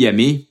 Yeah,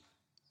 me?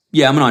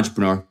 Yeah, I'm an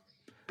entrepreneur.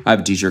 I have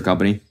a t-shirt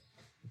company.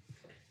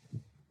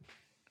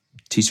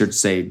 T-shirts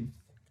say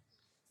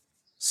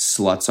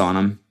sluts on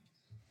them.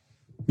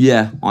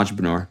 Yeah,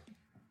 entrepreneur.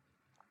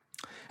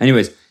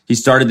 Anyways, he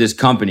started this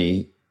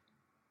company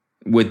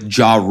with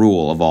Ja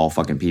Rule of all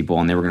fucking people,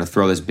 and they were going to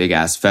throw this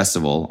big-ass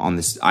festival on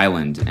this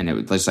island, and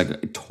it just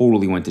it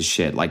totally went to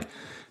shit. Like,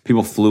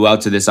 people flew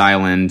out to this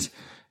island.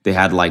 They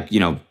had,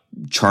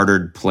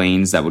 chartered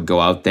planes that would go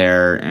out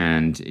there,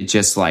 and it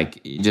just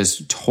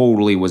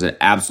totally was an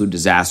absolute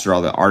disaster.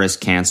 All the artists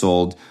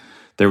canceled.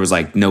 There was,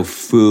 no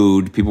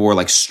food. People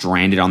were,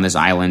 stranded on this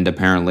island,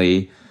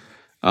 apparently.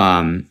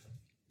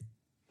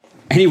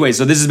 Anyway,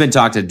 so this has been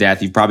talked to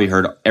death. You've probably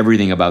heard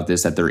everything about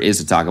this that there is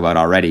to talk about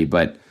already,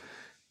 but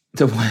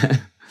the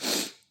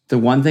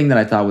one thing that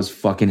I thought was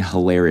fucking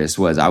hilarious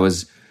was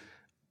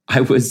so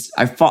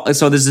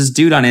there's this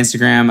dude on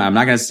Instagram. I'm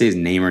not going to say his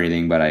name or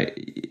anything, but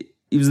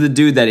he was the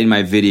dude that in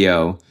my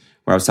video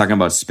where I was talking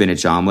about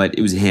spinach omelet,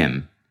 it was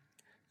him.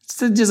 It's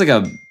just like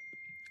a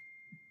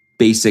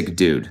basic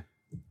dude,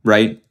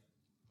 right?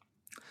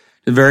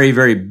 A very,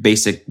 very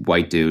basic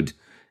white dude.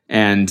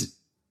 And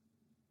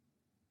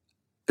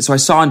so I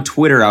saw on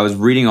Twitter, I was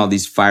reading all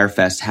these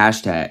Firefest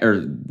hashtag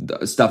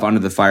or stuff under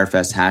the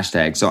Firefest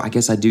hashtag. So I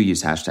guess I do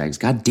use hashtags.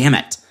 God damn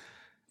it.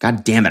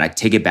 God damn it. I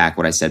take it back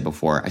what I said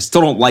before. I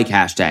still don't like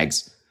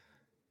hashtags.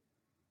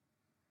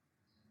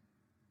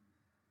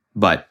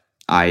 But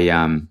I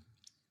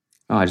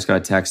just got a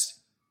text.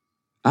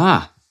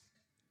 I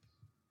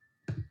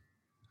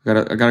got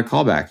a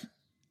call back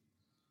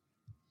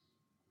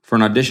for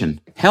an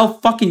audition. Hell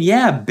fucking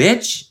yeah,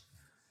 bitch.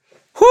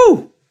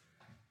 Whew.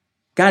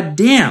 God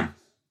damn.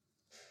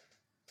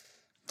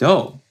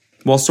 Dope.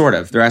 Well, sort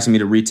of. They're asking me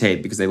to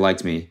retape because they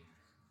liked me.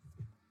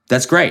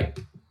 That's great.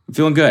 I'm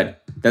feeling good.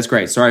 That's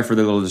great. Sorry for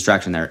the little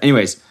distraction there.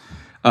 Anyways,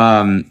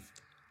 so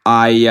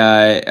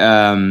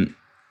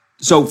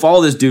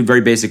follow this dude,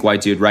 very basic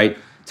white dude, right?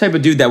 Type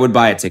of dude that would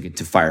buy a ticket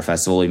to Fire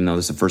Festival, even though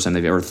this is the first time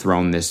they've ever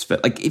thrown this.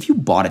 Like, if you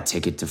bought a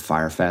ticket to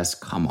Fire Fest,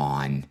 come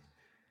on.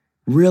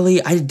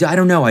 Really? I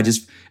don't know.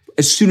 As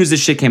soon as this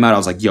shit came out, I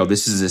was like, yo,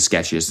 this is the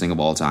sketchiest thing of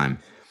all time.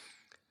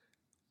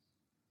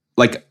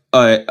 Like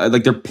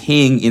they're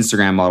paying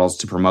Instagram models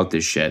to promote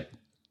this shit.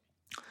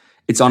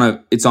 It's on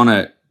a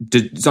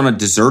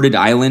deserted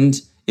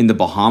island in the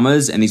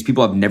Bahamas, and these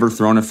people have never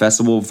thrown a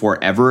festival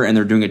before ever, and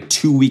they're doing a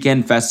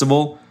 2-weekend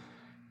festival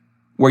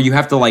where you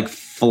have to like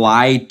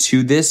fly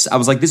to this. I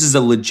was like, this is a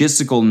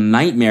logistical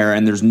nightmare,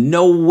 and there's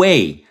no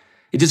way.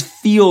 It just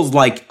feels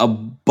like a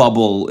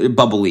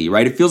bubbly,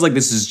 right? It feels like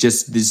this is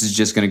just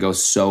going to go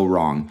so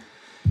wrong.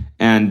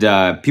 And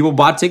people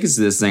bought tickets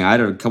to this thing. I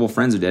had a couple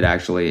friends who did,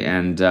 actually,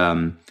 and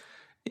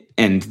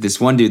this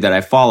one dude that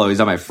I follow, he's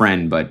not my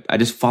friend, but I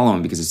just follow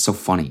him because it's so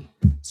funny.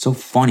 So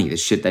funny. The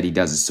shit that he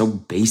does is so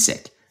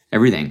basic.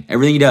 Everything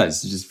he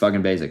does is just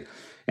fucking basic.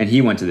 And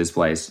he went to this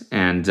place,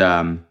 and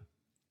so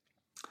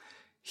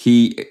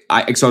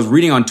I was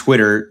reading on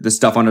Twitter the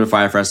stuff under the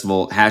Fire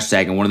Festival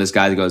hashtag, and one of these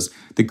guys goes,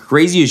 the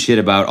craziest shit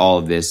about all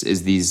of this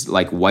is these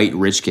like white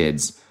rich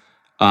kids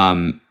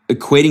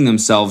equating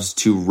themselves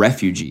to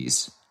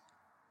refugees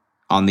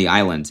on the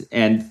island.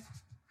 And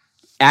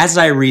as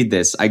I read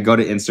this, I go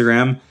to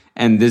Instagram,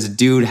 and this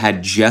dude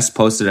had just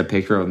posted a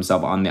picture of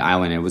himself on the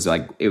island.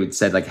 It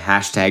said like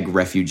hashtag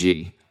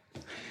refugee.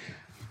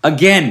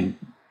 Again,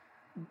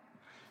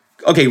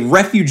 okay,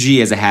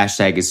 refugee as a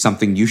hashtag is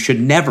something you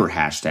should never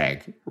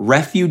hashtag.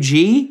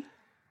 Refugee?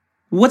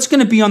 What's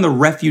going to be on the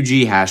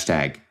refugee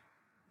hashtag?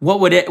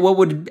 What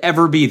would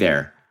ever be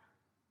there?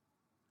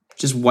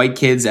 Just white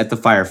kids at the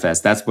Fire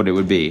Fest. That's what it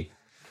would be.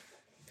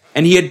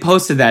 And he had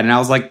posted that, and I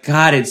was like,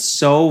 God, it's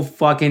so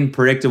fucking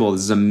predictable.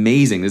 This is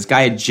amazing. This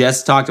guy had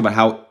just talked about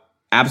how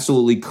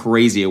absolutely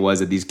crazy it was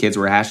that these kids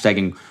were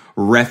hashtagging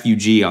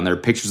refugee on their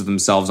pictures of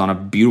themselves on a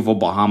beautiful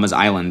Bahamas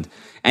island.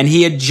 And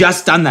he had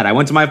just done that. I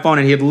went to my phone,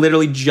 and he had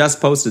literally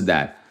just posted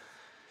that.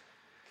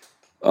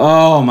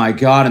 Oh, my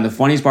God. And the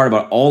funniest part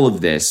about all of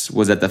this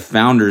was that the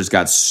founders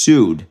got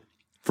sued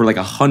for like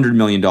 $100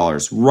 million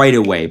right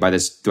away by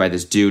this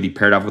dude. He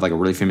paired up with like a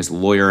really famous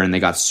lawyer, and they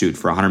got sued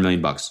for $100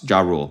 million.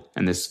 Ja Rule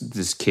and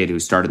this kid who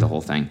started the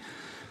whole thing.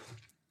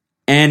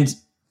 And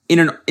in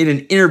an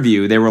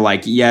interview, they were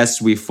like,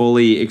 "Yes, we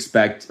fully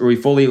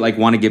like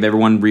want to give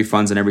everyone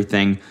refunds and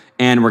everything,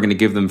 and we're going to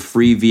give them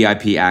free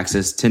VIP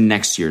access to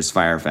next year's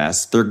Fire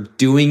Fest." They're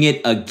doing it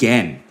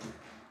again.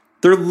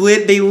 They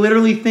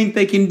literally think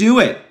they can do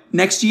it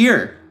next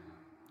year.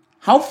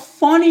 How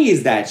funny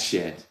is that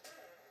shit?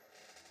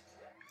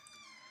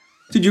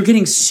 Dude, you're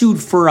getting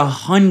sued for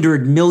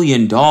 $100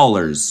 million.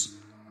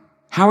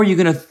 How are you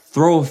going to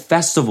throw a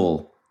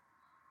festival?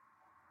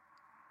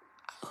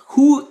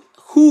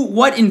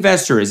 What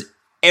investor is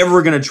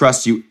ever going to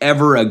trust you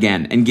ever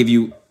again and give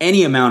you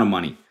any amount of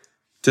money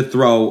to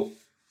throw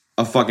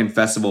a fucking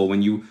festival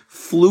when you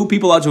flew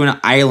people out to an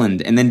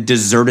island and then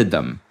deserted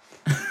them?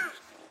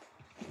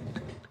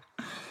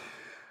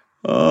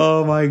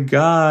 Oh my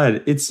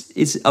God.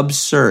 It's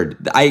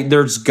absurd.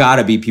 There's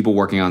gotta be people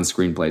working on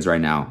screenplays right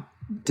now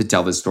to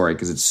tell this story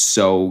because it's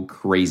so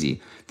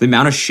crazy. The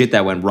amount of shit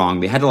that went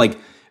wrong. They had to like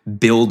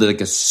build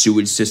like a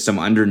sewage system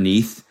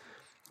underneath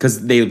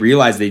because they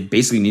realized they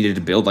basically needed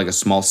to build like a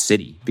small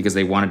city because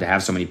they wanted to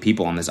have so many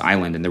people on this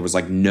island, and there was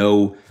like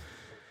no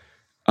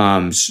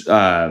what's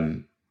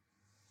the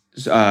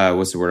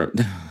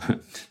word?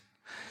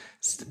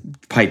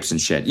 Pipes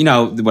and shit. You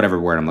know, whatever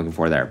word I'm looking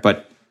for there.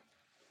 But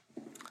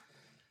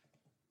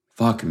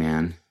fuck,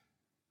 man.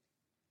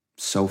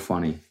 So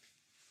funny.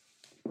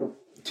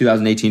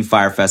 2018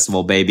 Fire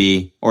Festival,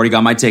 baby. Already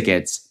got my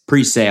tickets.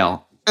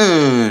 Pre-sale.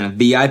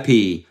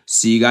 VIP.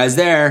 See you guys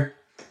there.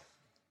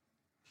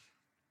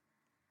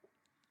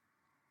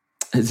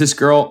 This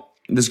girl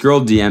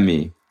DM'd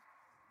me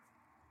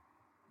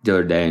the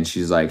other day, and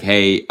she's like,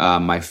 "Hey,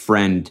 my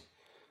friend,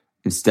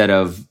 instead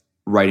of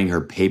writing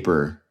her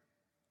paper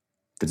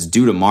that's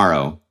due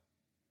tomorrow,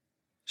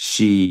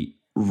 she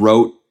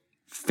wrote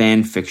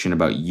fan fiction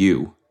about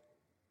you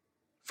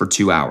for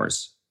 2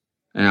 hours."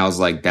 And I was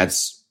like,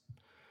 that's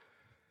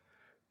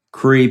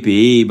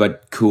creepy,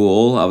 but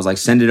cool. I was like,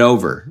 send it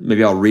over.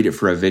 Maybe I'll read it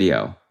for a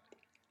video.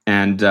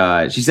 And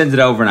she sent it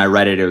over and I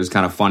read it. It was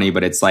kind of funny,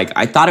 but it's like,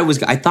 I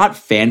thought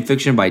fan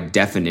fiction by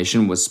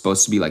definition was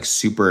supposed to be like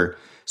super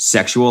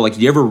sexual. Like,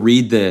 did you ever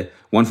read the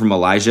one from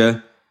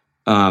Elijah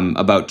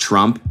about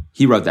Trump?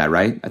 He wrote that,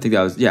 right? I think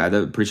that was,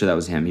 I'm pretty sure that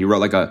was him. He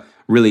wrote like a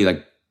really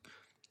like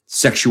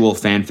sexual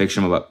fan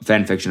fiction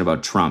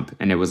about Trump.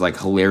 And it was like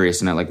hilarious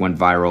and it like went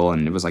viral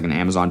and it was like an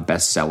Amazon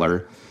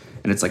bestseller.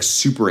 And it's like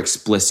super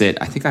explicit.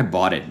 I think I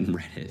bought it and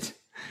read it.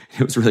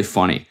 It was really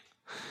funny.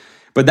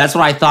 But that's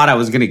what I thought I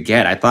was going to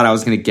get. I thought I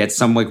was going to get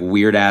some like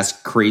weird ass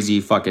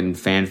crazy fucking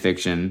fan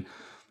fiction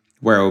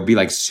where it would be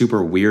like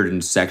super weird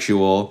and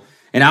sexual.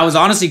 And I was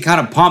honestly kind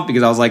of pumped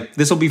because I was like,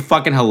 this will be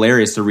fucking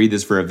hilarious to read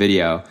this for a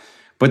video.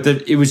 But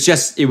it was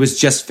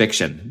just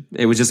fiction.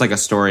 It was just like a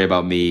story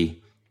about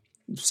me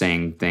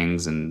saying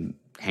things and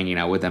hanging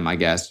out with them, I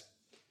guess.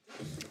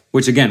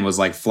 Which again was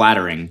like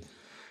flattering.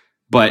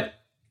 But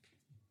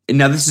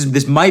now this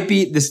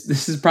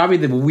is probably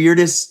the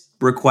weirdest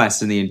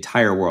request in the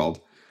entire world.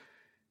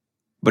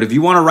 But if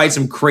you want to write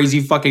some crazy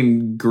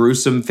fucking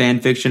gruesome fan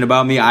fiction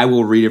about me, I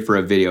will read it for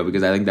a video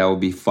because I think that would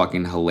be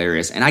fucking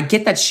hilarious. And I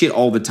get that shit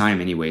all the time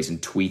anyways in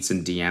tweets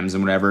and DMs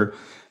and whatever.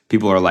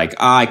 People are like,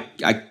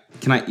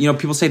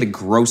 people say the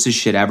grossest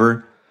shit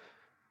ever.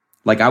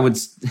 Like I'm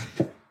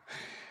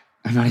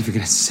not even going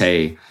to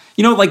say,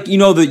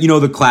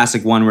 the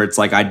classic one where it's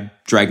like, I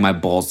drag my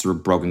balls through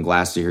broken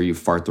glass to hear you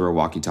fart through a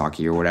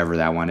walkie-talkie or whatever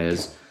that one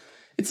is.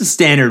 It's a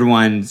standard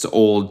one. It's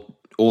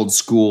old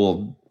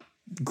school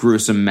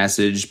gruesome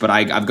message, but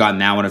I've gotten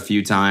that one a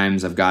few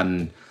times. I've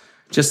gotten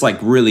just like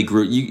really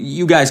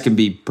you guys can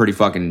be pretty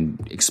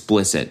fucking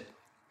explicit.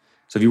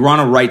 So if you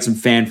want to write some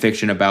fan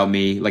fiction about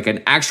me, like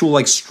an actual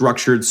like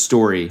structured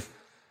story,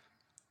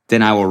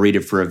 then I will read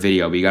it for a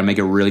video, but you gotta make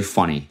it really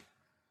funny.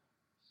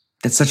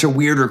 That's such a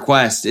weird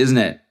request, isn't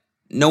it?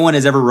 No one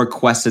has ever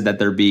requested that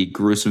there be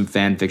gruesome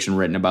fan fiction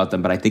written about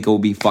them, but I think it will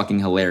be fucking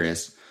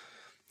hilarious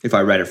if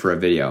I read it for a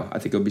video. I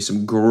think it will be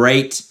some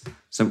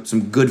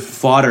good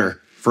fodder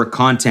for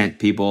content,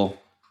 people.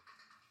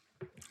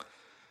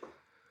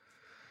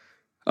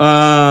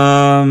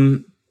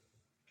 God,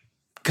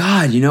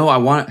 I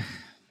want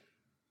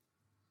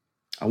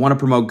to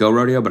promote Goat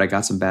Rodeo, but I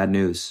got some bad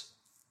news.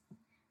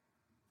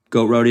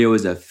 Goat Rodeo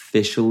is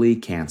officially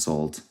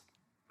canceled.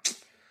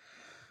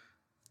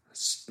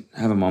 Let's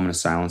have a moment of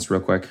silence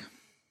real quick.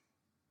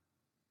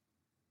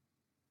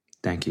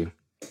 Thank you.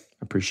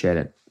 Appreciate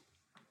it.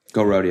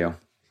 Goat Rodeo.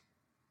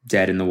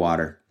 Dead in the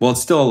water. Well,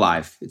 it's still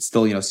alive. It's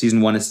still,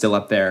 season 1 is still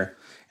up there.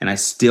 And I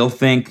still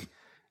think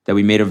that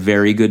we made a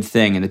very good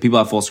thing. And the people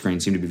at Full Screen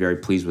seem to be very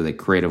pleased with it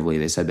creatively.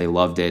 They said they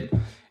loved it.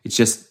 It's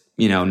just,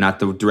 not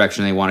the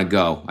direction they want to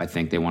go. I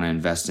think they want to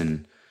invest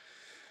in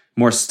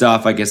more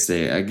stuff. I guess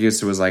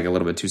it was like a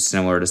little bit too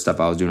similar to stuff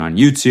I was doing on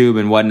YouTube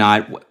and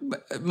whatnot.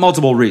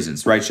 Multiple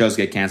reasons, right? Shows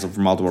get canceled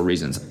for multiple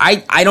reasons.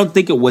 I don't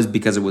think it was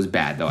because it was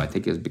bad, though. I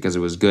think it was because it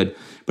was good.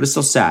 But it's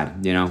still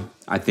sad,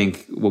 I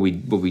think what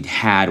we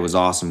had was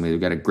awesome. We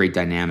got a great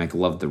dynamic.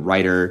 Loved the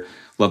writer.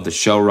 Loved the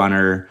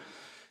showrunner.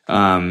 So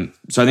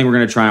I think we're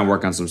going to try and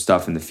work on some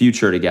stuff in the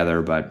future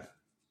together. But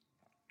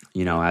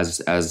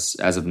as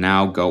of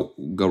now, Go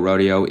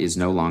Rodeo is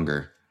no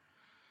longer.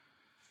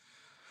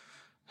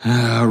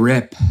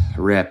 Rip.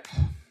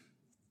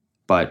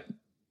 But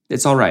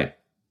it's all right.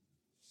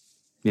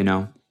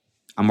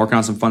 I'm working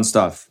on some fun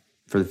stuff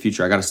for the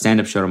future. I got a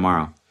stand-up show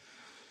tomorrow.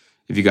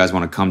 If you guys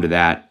want to come to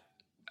that,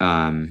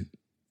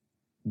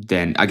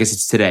 then I guess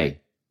it's today.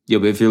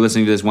 If you're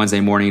listening to this Wednesday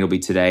morning, it'll be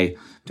today.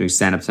 I'm doing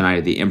stand-up tonight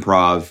at the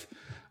Improv.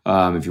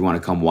 If you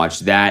want to come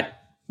watch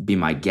that, be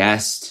my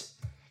guest.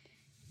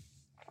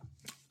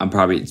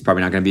 It's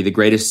probably not going to be the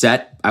greatest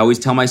set. I always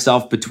tell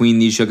myself between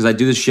these shows, because I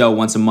do this show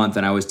once a month,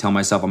 and I always tell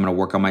myself I'm going to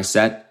work on my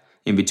set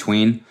in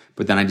between,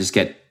 but then I just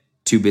get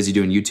too busy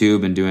doing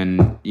YouTube and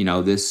doing,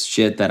 this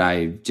shit that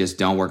I just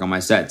don't work on my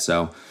set.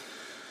 So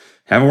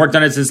haven't worked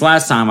on it since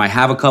last time. I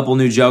have a couple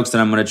new jokes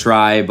that I'm going to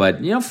try, but,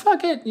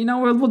 fuck it.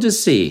 We'll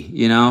just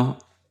see, I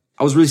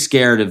was really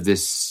scared of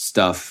this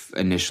stuff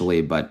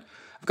initially, but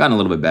I've gotten a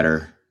little bit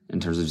better in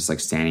terms of just like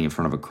standing in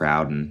front of a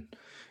crowd, and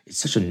it's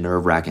such a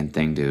nerve-wracking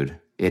thing, dude.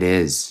 It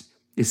is.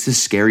 It's the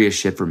scariest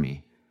shit for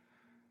me.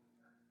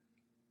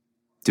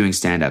 Doing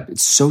stand-up.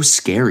 It's so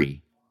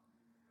scary.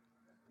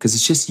 Because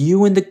it's just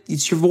you and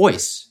it's your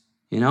voice.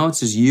 It's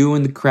just you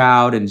and the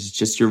crowd, and it's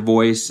just your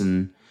voice,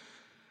 and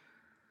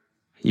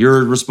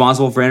you're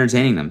responsible for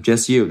entertaining them.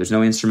 Just you. There's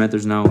no instrument.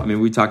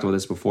 We talked about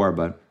this before,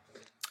 but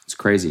it's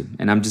crazy.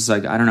 And I'm just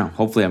like, I don't know.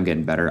 Hopefully I'm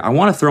getting better. I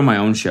want to throw my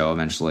own show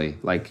eventually,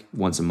 like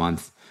once a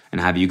month, and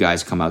have you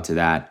guys come out to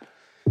that.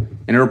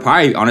 And it'll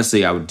probably,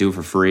 honestly, I would do it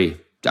for free.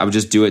 I would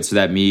just do it so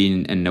that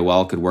me and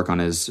Noel could work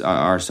on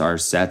our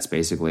sets,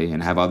 basically,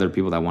 and have other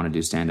people that want to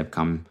do stand-up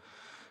come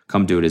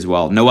do it as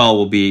well. Noel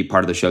will be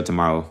part of the show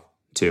tomorrow,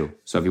 too.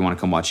 So if you want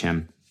to come watch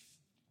him,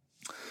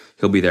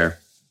 he'll be there.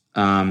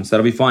 So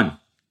that'll be fun.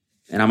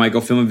 And I might go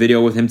film a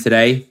video with him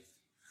today.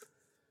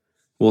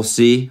 We'll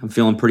see. I'm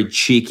feeling pretty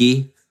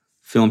cheeky,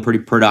 feeling pretty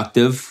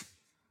productive.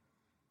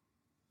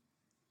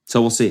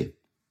 So we'll see.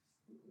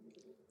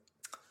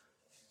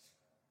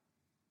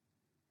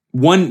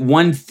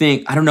 one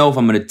thing, I don't know if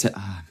I'm going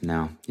to,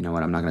 no, you know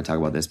what? I'm not going to talk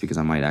about this because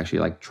I might actually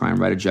like try and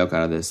write a joke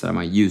out of this that I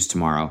might use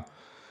tomorrow.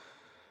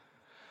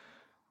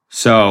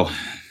 So,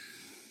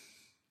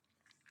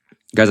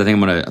 guys, I think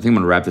I'm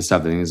gonna wrap this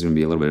up. I think this is gonna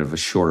be a little bit of a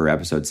shorter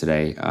episode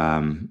today.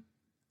 I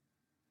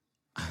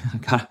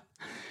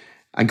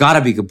gotta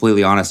be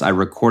completely honest. I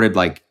recorded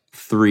like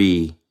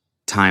 3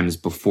 times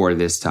before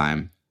this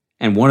time,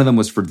 and one of them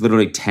was for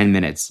literally 10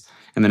 minutes,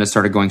 and then it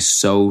started going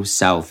so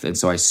south, and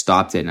so I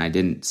stopped it and I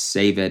didn't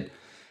save it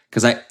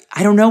because I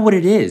don't know what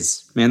it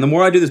is, man. The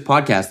more I do this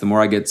podcast, the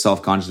more I get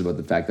self-conscious about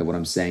the fact that what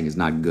I'm saying is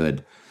not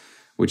good.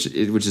 Which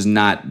is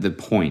not the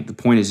point. The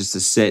point is just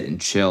to sit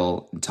and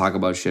chill and talk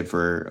about shit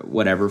for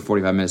whatever,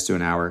 45 minutes to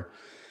an hour.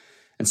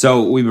 And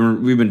so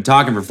we've been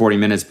talking for 40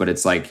 minutes, but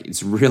it's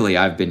really,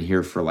 I've been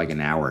here for like an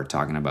hour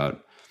talking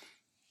about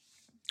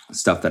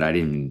stuff that I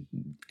didn't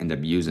end up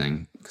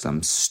using because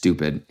I'm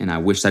stupid. And I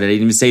wish that I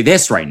didn't even say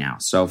this right now.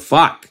 So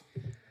fuck.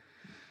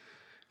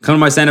 Come to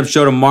my stand-up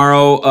show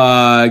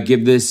tomorrow.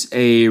 Give this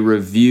a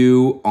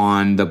review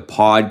on the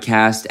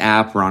podcast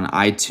app or on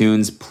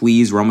iTunes.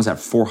 Please, we're almost at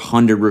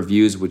 400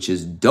 reviews, which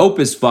is dope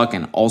as fuck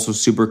and also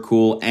super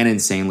cool and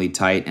insanely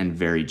tight and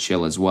very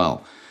chill as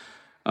well.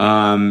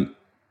 Listen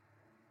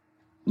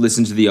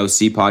to the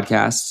OC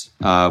podcast.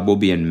 We'll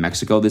be in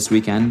Mexico this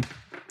weekend,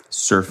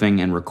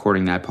 surfing and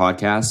recording that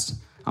podcast.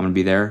 I'm going to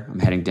be there. I'm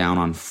heading down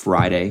on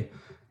Friday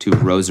to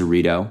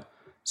Rosarito.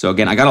 So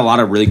again, I got a lot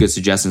of really good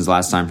suggestions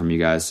last time from you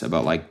guys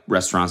about like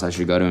restaurants I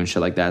should go to and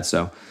shit like that.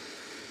 So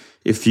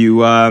if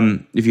you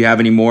have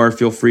any more,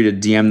 feel free to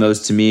DM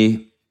those to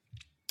me.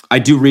 I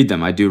do read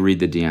them. I do read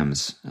the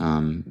DMs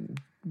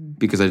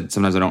because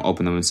sometimes I don't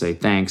open them and say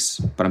thanks,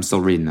 but I'm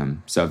still reading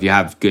them. So if you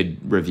have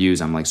good reviews,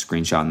 I'm like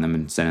screenshotting them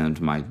and sending them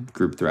to my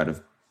group thread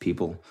of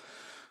people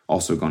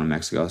also going to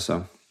Mexico.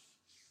 So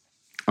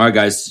all right,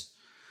 guys,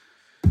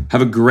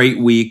 have a great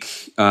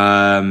week.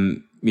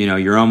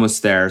 You're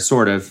almost there,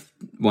 sort of.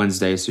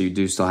 Wednesday, so you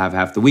do still have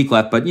half the week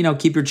left, but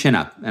keep your chin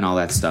up and all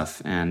that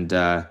stuff. And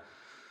I'll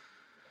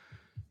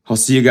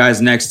see you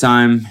guys next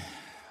time.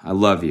 I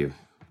love you.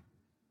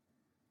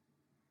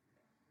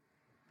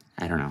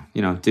 I don't know.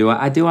 Do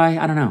I? I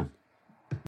don't know.